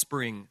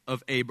offspring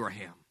of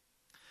Abraham.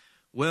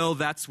 Well,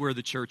 that's where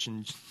the church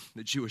and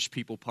the Jewish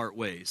people part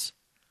ways.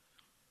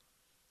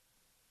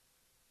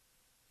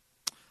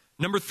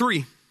 Number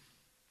 3,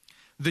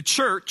 the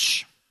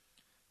church,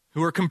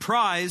 who are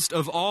comprised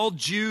of all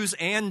Jews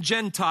and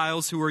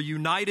Gentiles who are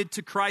united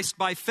to Christ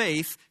by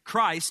faith.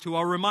 Christ, who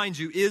I'll remind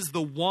you, is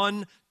the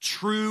one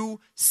true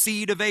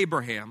seed of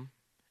Abraham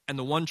and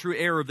the one true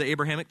heir of the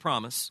Abrahamic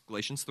promise,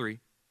 Galatians 3.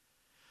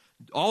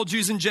 All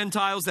Jews and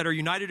Gentiles that are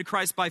united to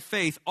Christ by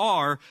faith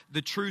are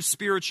the true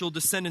spiritual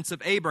descendants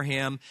of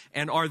Abraham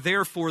and are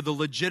therefore the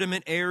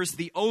legitimate heirs,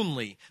 the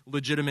only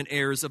legitimate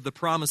heirs of the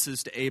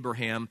promises to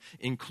Abraham,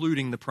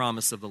 including the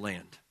promise of the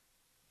land.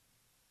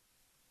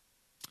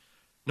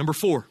 Number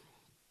 4,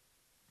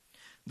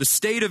 the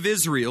state of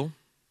Israel,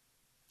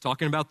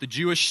 talking about the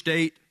Jewish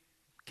state,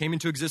 came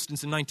into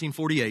existence in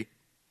 1948,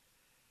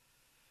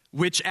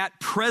 which at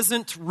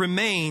present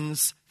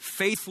remains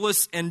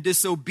faithless and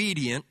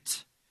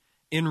disobedient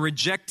in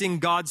rejecting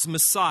God's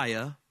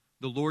Messiah,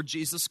 the Lord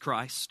Jesus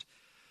Christ.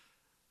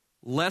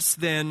 Less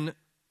than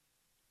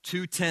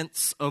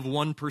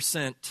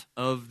 0.2%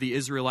 of the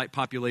Israelite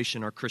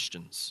population are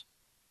Christians,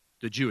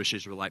 the Jewish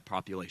Israelite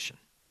population.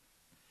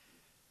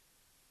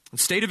 The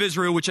state of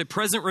Israel, which at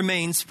present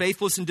remains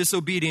faithless and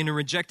disobedient in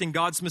rejecting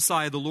God's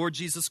Messiah, the Lord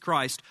Jesus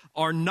Christ,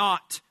 are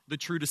not the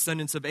true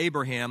descendants of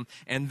Abraham,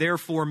 and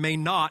therefore may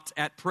not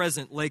at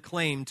present lay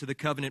claim to the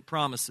covenant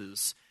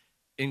promises,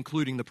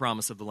 including the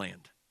promise of the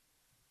land.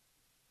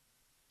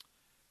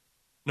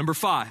 Number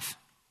 5,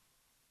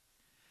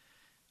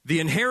 the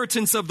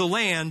inheritance of the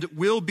land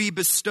will be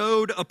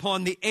bestowed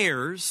upon the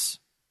heirs,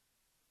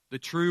 the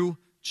true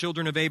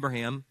children of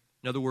Abraham,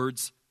 in other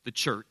words, the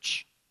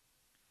church,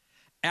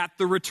 at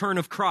the return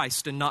of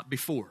Christ and not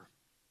before.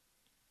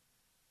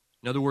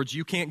 In other words,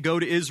 you can't go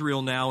to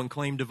Israel now and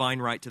claim divine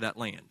right to that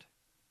land.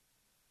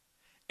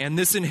 And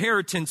this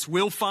inheritance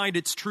will find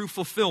its true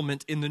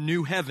fulfillment in the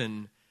new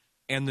heaven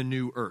and the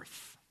new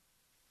earth.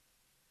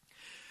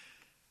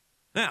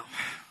 Now,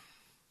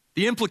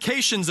 the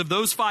implications of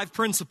those 5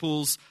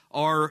 principles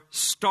are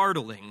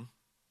startling.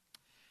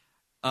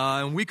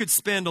 And we could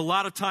spend a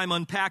lot of time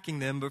unpacking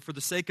them, but for the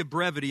sake of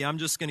brevity, I'm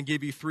just going to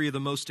give you 3 of the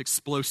most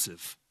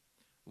explosive.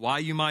 Why,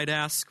 you might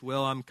ask?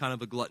 Well, I'm kind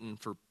of a glutton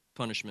for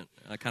punishment.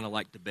 I kind of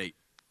like debate.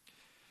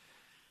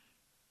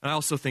 I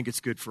also think it's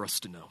good for us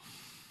to know.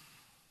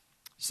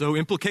 So,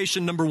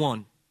 implication number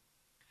 1.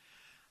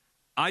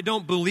 I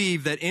don't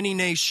believe that any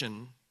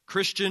nation,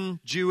 Christian,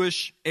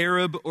 Jewish,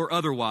 Arab, or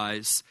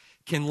otherwise,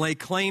 can lay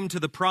claim to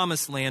the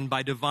promised land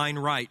by divine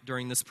right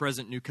during this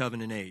present New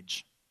Covenant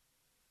age.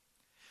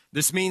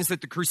 This means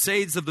that the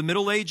Crusades of the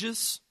Middle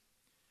Ages,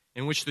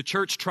 in which the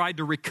church tried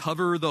to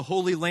recover the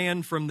Holy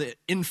Land from the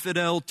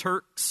infidel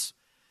Turks,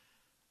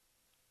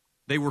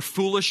 they were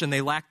foolish and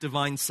they lacked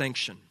divine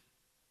sanction.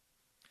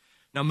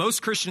 Now,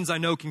 most Christians I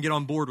know can get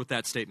on board with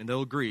that statement.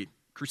 They'll agree.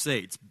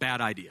 Crusades,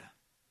 bad idea.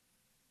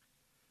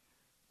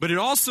 But it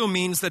also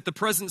means that the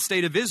present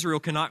state of Israel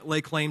cannot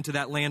lay claim to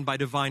that land by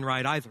divine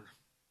right either.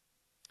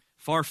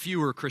 Far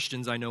fewer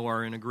Christians I know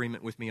are in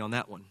agreement with me on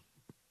that one.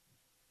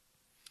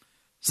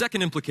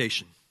 Second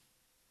implication.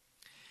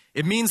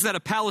 It means that a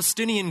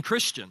Palestinian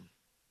Christian,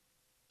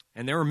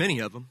 and there are many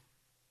of them,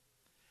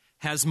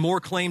 has more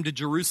claim to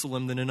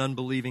Jerusalem than an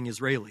unbelieving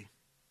Israeli.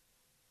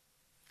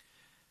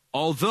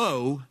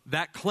 Although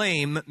that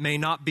claim may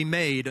not be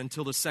made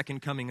until the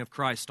second coming of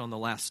Christ on the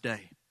last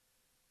day.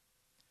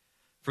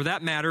 For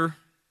that matter,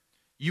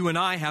 you and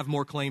I have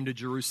more claim to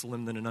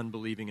Jerusalem than an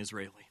unbelieving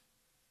Israeli.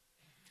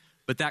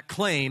 But that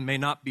claim may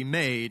not be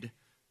made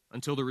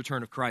until the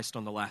return of Christ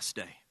on the last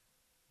day.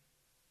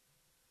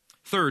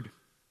 Third,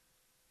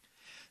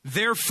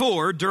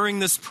 therefore, during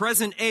this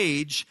present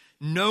age,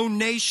 no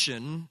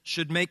nation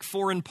should make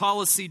foreign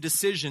policy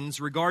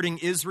decisions regarding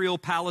Israel,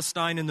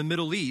 Palestine, and the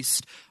Middle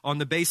East on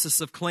the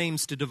basis of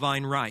claims to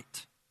divine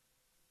right.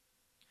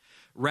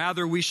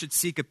 Rather, we should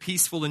seek a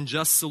peaceful and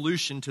just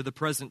solution to the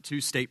present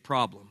two-state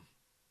problem.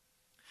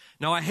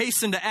 Now, I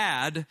hasten to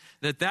add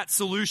that that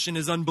solution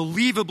is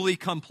unbelievably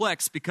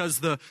complex because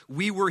the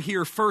 "we were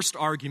here first"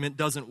 argument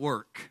doesn't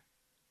work.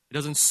 It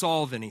doesn't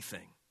solve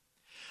anything.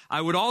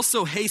 I would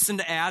also hasten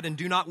to add, and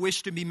do not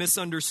wish to be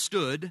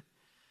misunderstood,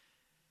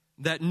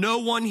 that no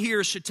one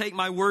here should take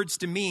my words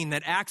to mean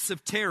that acts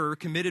of terror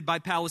committed by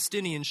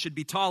Palestinians should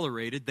be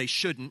tolerated. They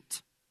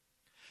shouldn't.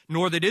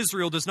 Nor that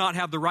Israel does not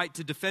have the right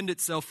to defend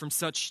itself from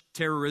such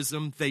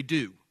terrorism. They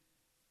do.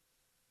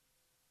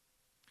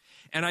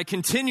 And I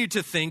continue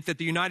to think that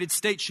the United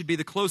States should be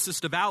the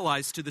closest of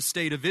allies to the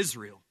state of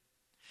Israel.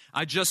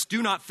 I just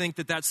do not think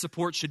that that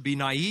support should be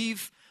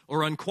naive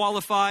or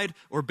unqualified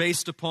or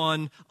based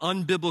upon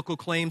unbiblical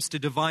claims to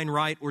divine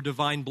right or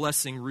divine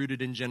blessing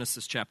rooted in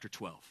Genesis chapter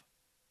 12.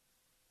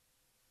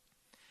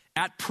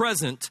 At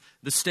present,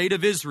 the state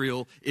of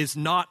Israel is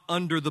not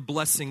under the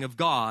blessing of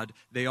God.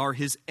 They are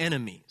his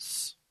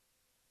enemies.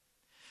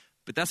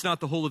 But that's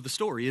not the whole of the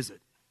story, is it?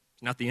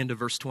 It's not the end of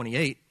verse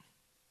 28.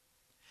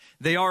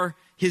 They are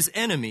his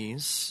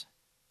enemies,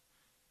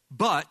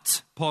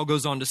 but, Paul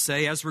goes on to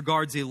say, as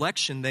regards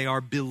election, they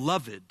are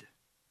beloved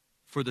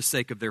for the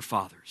sake of their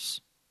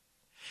fathers.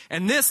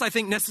 And this, I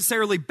think,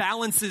 necessarily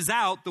balances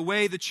out the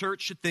way the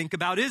church should think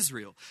about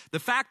Israel. The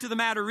fact of the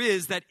matter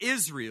is that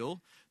Israel,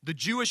 the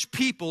Jewish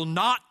people,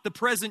 not the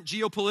present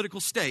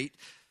geopolitical state,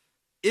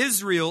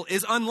 Israel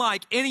is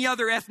unlike any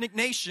other ethnic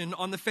nation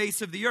on the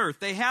face of the earth.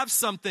 They have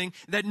something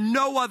that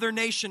no other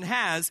nation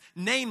has,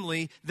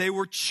 namely, they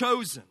were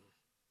chosen.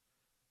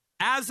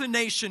 As a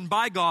nation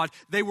by God,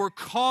 they were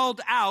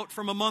called out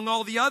from among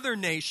all the other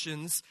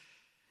nations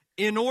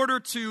in order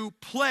to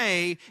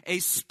play a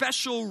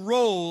special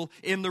role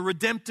in the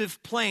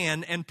redemptive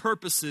plan and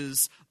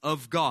purposes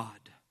of God.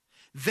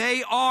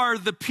 They are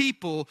the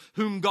people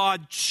whom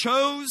God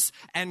chose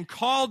and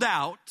called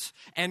out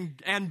and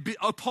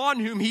upon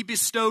whom he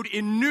bestowed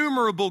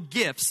innumerable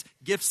gifts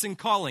and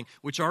calling,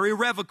 which are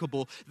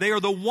irrevocable. They are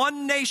the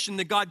one nation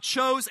that God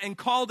chose and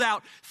called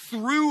out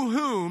through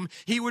whom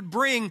he would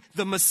bring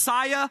the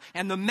Messiah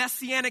and the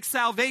messianic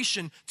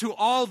salvation to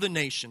all the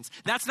nations.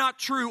 That's not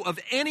true of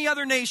any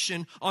other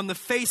nation on the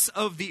face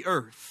of the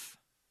earth.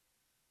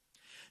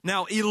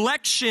 Now,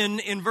 election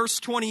in verse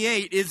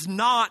 28 is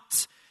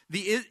not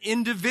the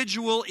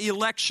individual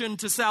election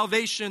to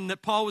salvation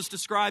that Paul was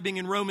describing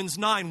in Romans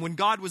 9 when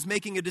God was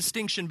making a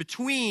distinction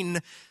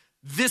between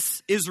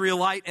this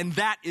Israelite and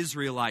that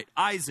Israelite,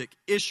 Isaac,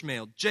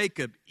 Ishmael,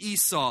 Jacob,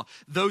 Esau,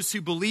 those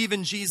who believe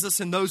in Jesus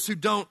and those who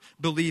don't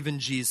believe in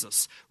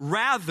Jesus.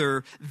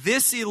 Rather,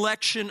 this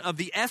election of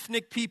the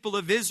ethnic people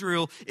of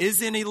Israel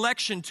is an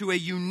election to a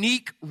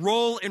unique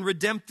role in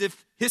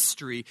redemptive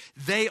history.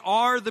 They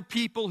are the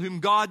people whom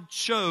God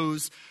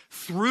chose,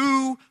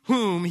 through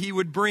whom he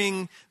would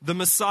bring the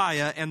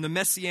Messiah and the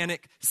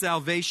messianic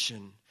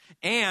salvation.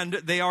 And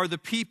they are the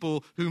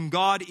people whom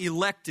God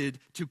elected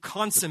to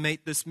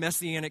consummate this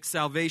messianic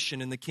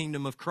salvation in the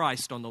kingdom of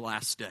Christ on the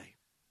last day.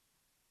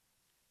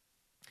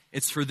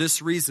 It's for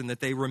this reason that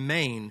they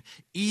remain,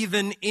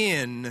 even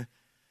in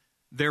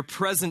their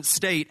present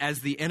state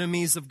as the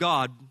enemies of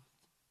God,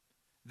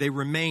 they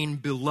remain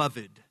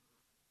beloved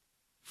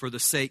for the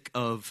sake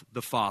of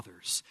the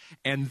fathers.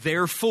 And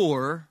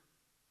therefore,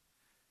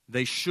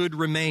 they should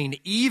remain,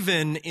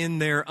 even in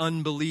their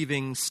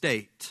unbelieving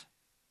state,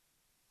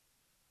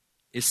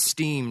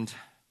 esteemed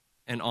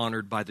and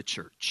honored by the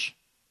church.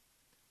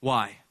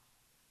 Why?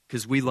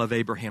 Because we love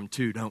Abraham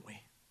too, don't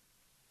we?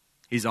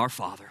 He's our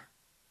father.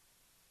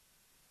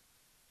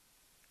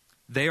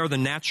 They are the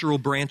natural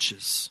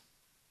branches.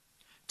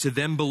 To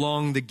them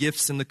belong the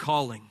gifts and the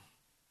calling.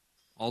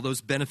 All those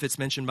benefits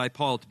mentioned by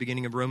Paul at the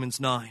beginning of Romans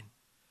 9.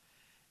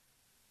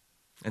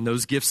 And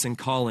those gifts and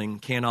calling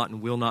cannot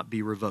and will not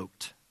be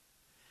revoked.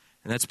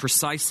 And that's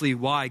precisely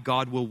why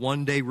God will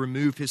one day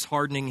remove his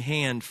hardening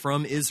hand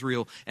from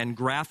Israel and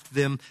graft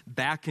them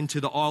back into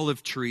the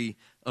olive tree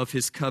of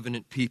his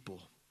covenant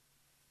people.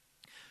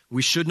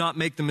 We should not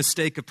make the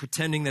mistake of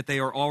pretending that they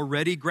are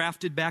already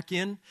grafted back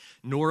in,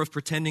 nor of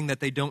pretending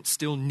that they don't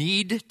still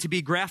need to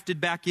be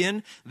grafted back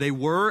in. They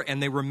were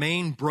and they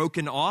remain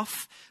broken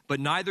off, but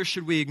neither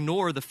should we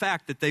ignore the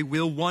fact that they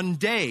will one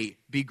day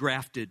be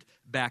grafted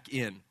back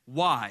in.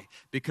 Why?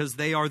 Because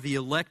they are the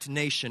elect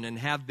nation and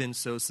have been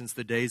so since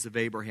the days of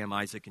Abraham,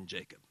 Isaac, and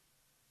Jacob.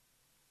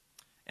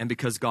 And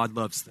because God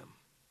loves them.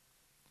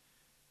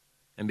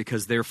 And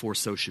because therefore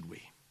so should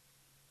we.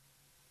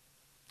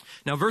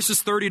 Now,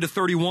 verses 30 to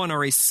 31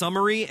 are a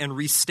summary and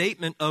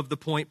restatement of the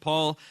point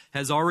Paul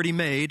has already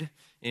made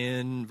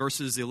in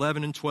verses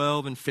 11 and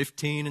 12 and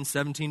 15 and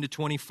 17 to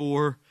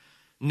 24.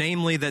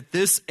 Namely, that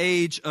this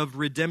age of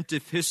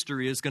redemptive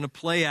history is going to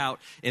play out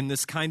in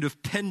this kind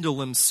of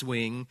pendulum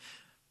swing.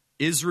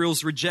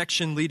 Israel's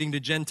rejection leading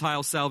to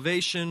Gentile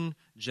salvation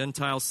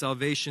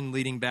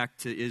leading back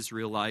to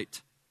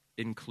Israelite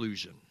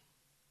inclusion.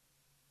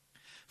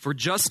 For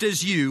just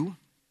as you,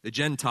 the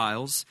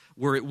Gentiles,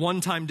 were at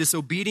one time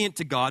disobedient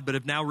to God, but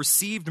have now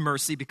received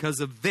mercy because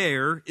of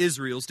their,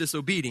 Israel's,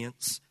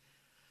 disobedience,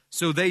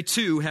 so they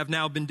too have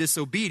now been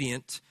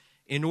disobedient,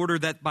 in order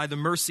that by the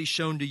mercy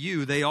shown to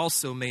you, they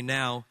also may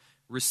now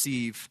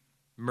receive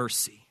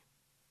mercy.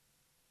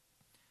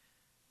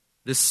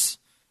 This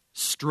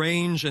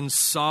strange and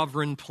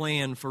sovereign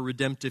plan for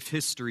redemptive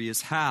history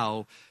is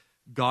how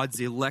God's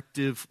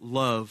elective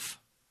love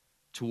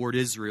toward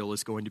Israel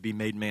is going to be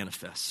made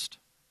manifest.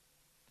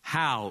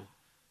 How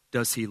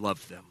does he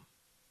love them?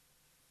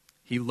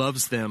 He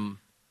loves them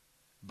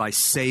by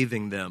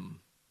saving them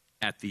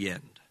at the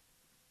end.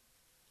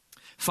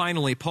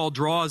 Finally, Paul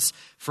draws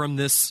from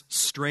this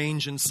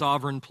strange and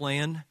sovereign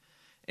plan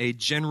a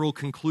general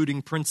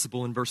concluding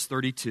principle in verse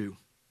 32.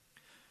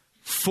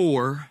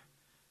 For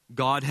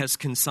God has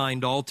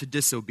consigned all to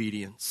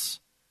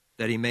disobedience,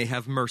 that he may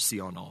have mercy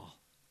on all.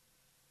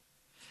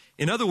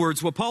 In other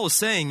words, what Paul is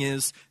saying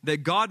is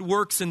that God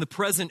works in the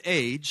present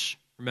age.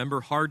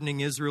 Remember, hardening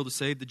Israel to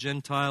save the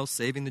Gentiles,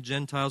 saving the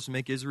Gentiles to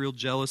make Israel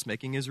jealous,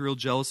 making Israel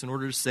jealous in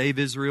order to save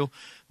Israel.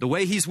 The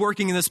way he's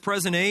working in this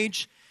present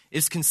age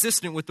is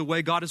consistent with the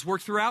way God has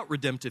worked throughout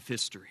redemptive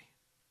history.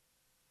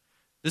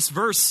 This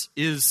verse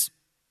is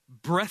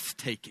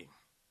breathtaking.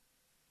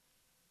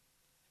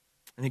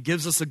 And it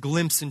gives us a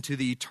glimpse into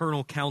the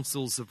eternal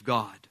counsels of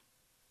God.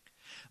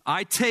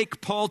 I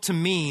take Paul to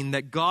mean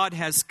that God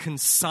has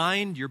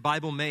consigned, your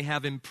Bible may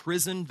have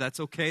imprisoned, that's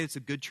okay, it's a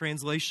good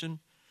translation,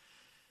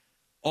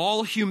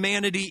 all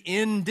humanity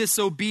in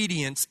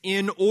disobedience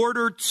in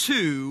order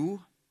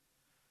to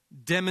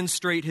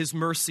demonstrate his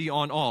mercy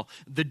on all.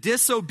 The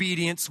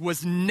disobedience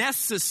was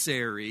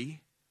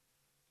necessary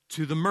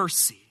to the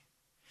mercy.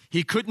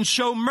 He couldn't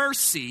show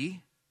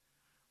mercy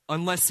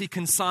unless he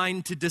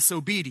consigned to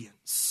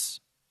disobedience.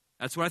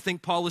 That's what I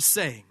think Paul is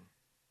saying.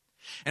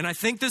 And I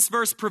think this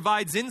verse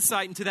provides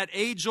insight into that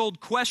age-old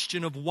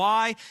question of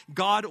why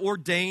God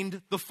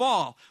ordained the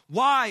fall.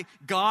 Why,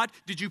 God,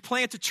 did you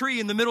plant a tree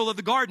in the middle of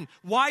the garden?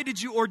 Why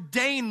did you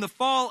ordain the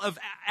fall of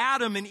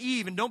Adam and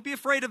Eve? And don't be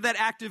afraid of that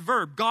active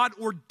verb. God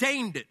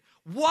ordained it.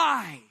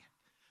 Why?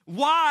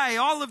 Why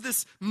all of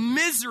this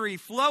misery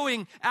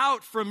flowing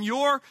out from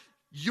your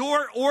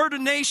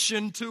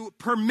ordination to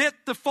permit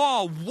the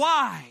fall?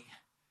 Why?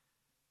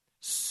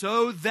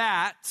 So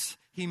that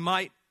he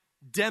might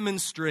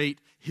demonstrate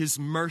his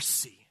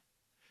mercy.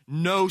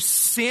 No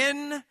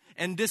sin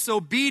and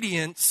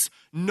disobedience,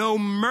 no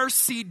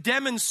mercy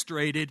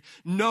demonstrated,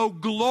 no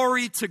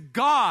glory to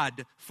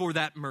God for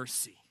that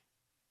mercy.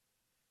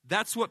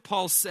 That's what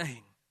Paul's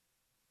saying.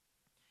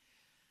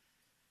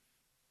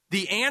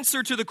 The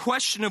answer to the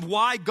question of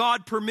why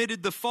God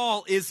permitted the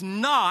fall is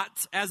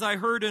not, as I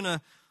heard in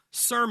a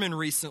sermon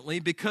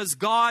recently, because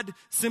God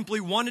simply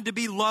wanted to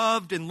be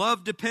loved and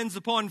love depends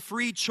upon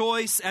free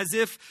choice, as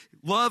if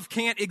love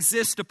can't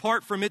exist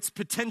apart from its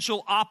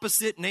potential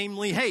opposite,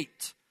 namely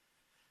hate.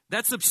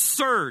 That's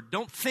absurd.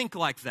 Don't think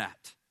like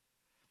that.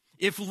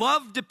 If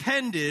love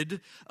depended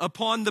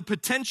upon the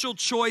potential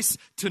choice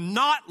to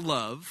not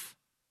love,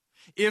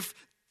 if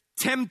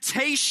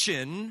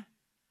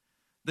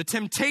the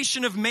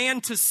temptation of man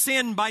to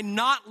sin by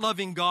not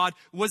loving God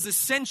was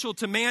essential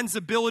to man's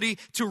ability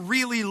to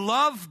really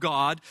love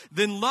God,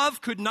 then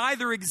love could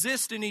neither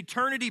exist in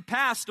eternity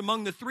past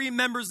among the three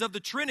members of the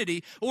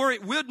Trinity, or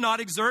it would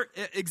not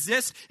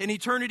exist in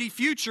eternity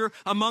future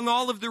among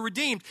all of the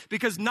redeemed,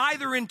 because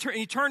neither in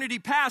eternity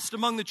past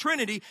among the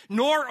Trinity,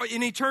 nor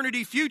in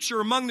eternity future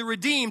among the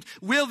redeemed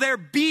will there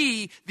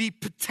be the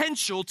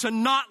potential to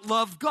not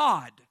love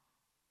God.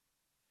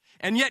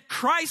 And yet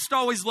Christ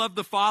always loved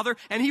the Father,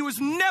 and he was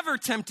never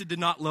tempted to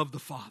not love the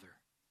Father.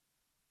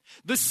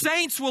 The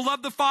saints will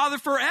love the Father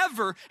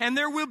forever, and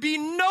there will be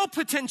no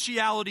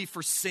potentiality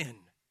for sin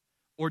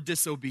or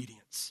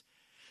disobedience.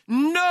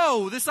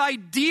 No, this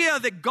idea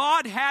that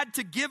God had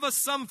to give us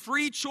some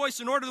free choice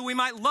in order that we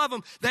might love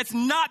him, that's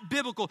not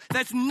biblical.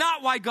 That's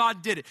not why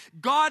God did it.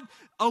 God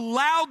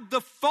allowed the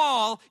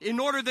fall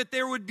in order that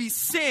there would be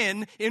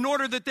sin, in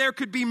order that there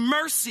could be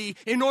mercy,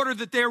 in order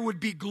that there would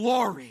be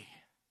glory.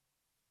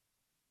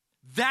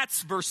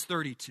 That's verse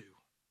 32.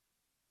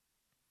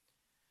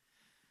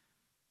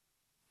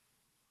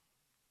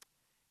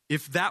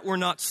 If that were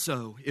not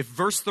so, if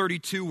verse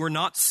 32 were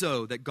not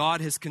so, that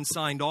God has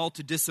consigned all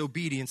to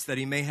disobedience that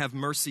he may have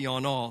mercy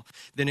on all,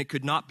 then it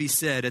could not be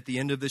said at the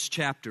end of this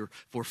chapter,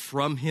 for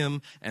from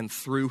him and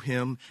through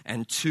him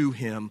and to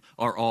him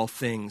are all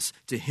things.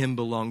 To him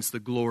belongs the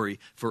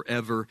glory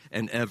forever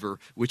and ever,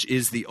 which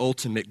is the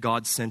ultimate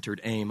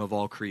God-centered aim of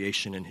all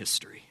creation and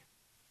history.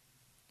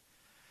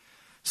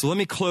 So let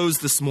me close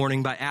this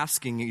morning by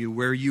asking you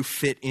where you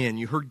fit in.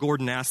 You heard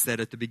Gordon ask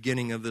that at the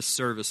beginning of this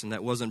service, and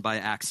that wasn't by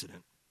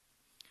accident.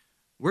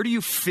 Where do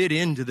you fit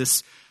into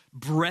this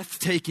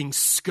breathtaking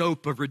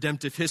scope of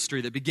redemptive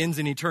history that begins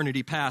in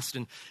eternity past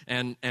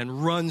and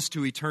runs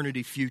to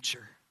eternity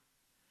future?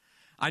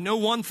 I know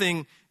one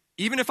thing,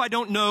 even if I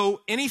don't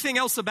know anything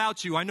else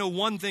about you, I know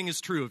one thing is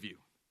true of you.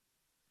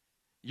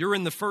 You're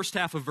in the first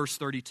half of verse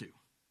 32.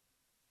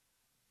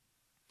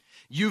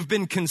 You've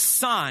been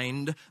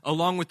consigned,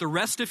 along with the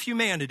rest of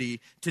humanity,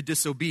 to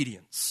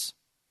disobedience.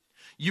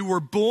 You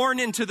were born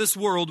into this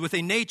world with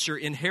a nature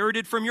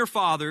inherited from your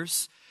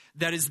fathers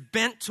that is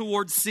bent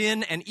towards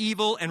sin and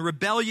evil and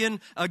rebellion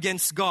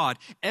against God.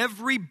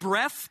 Every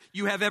breath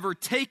you have ever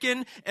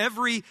taken,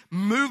 every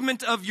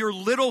movement of your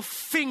little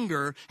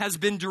finger has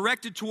been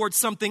directed towards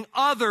something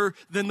other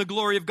than the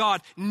glory of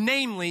God,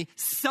 namely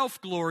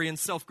self-glory and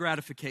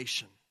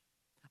self-gratification.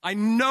 I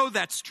know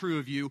that's true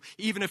of you,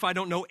 even if I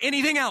don't know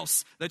anything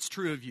else that's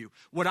true of you.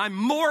 What I'm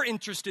more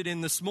interested in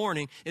this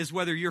morning is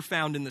whether you're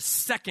found in the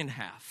second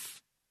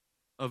half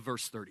of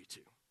verse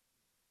 32.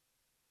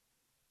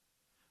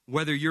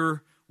 Whether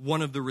you're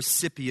one of the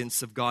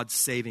recipients of God's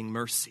saving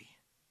mercy.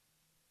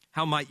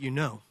 How might you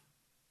know?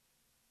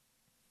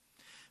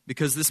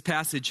 Because this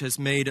passage has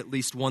made at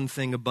least one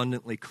thing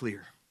abundantly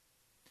clear.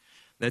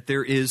 That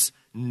there is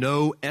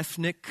no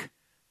ethnic,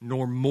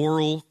 nor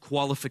moral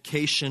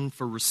qualification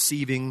for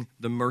receiving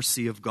the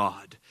mercy of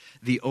God.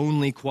 The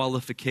only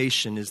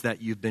qualification is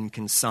that you've been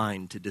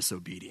consigned to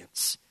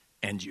disobedience,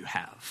 and you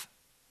have.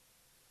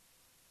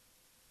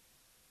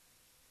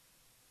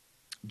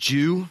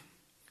 Jew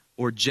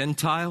or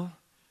Gentile,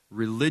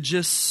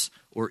 religious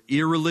or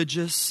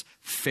irreligious,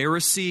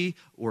 Pharisee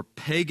or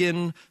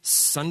pagan,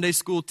 Sunday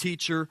school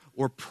teacher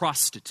or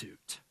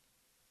prostitute.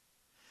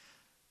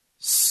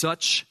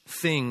 Such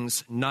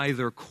things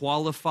neither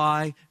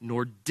qualify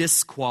nor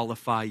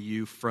disqualify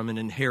you from an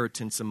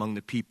inheritance among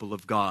the people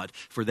of God,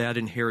 for that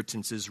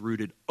inheritance is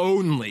rooted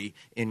only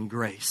in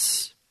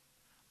grace,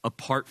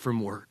 apart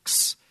from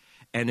works,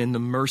 and in the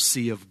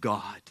mercy of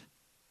God,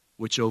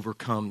 which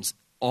overcomes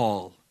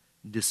all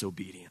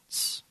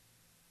disobedience.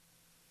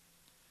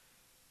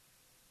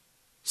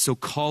 So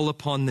call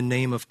upon the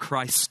name of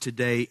Christ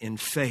today in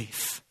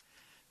faith.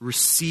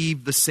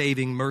 Receive the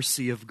saving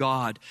mercy of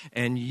God,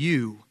 and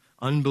you,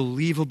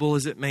 unbelievable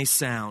as it may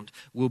sound,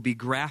 will be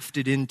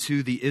grafted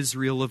into the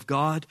Israel of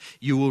God.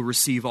 You will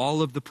receive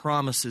all of the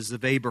promises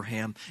of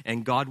Abraham,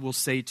 and God will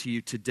say to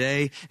you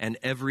today and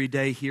every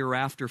day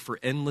hereafter for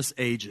endless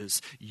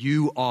ages,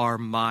 you are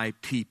my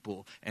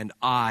people, and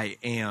I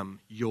am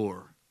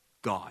your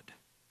God.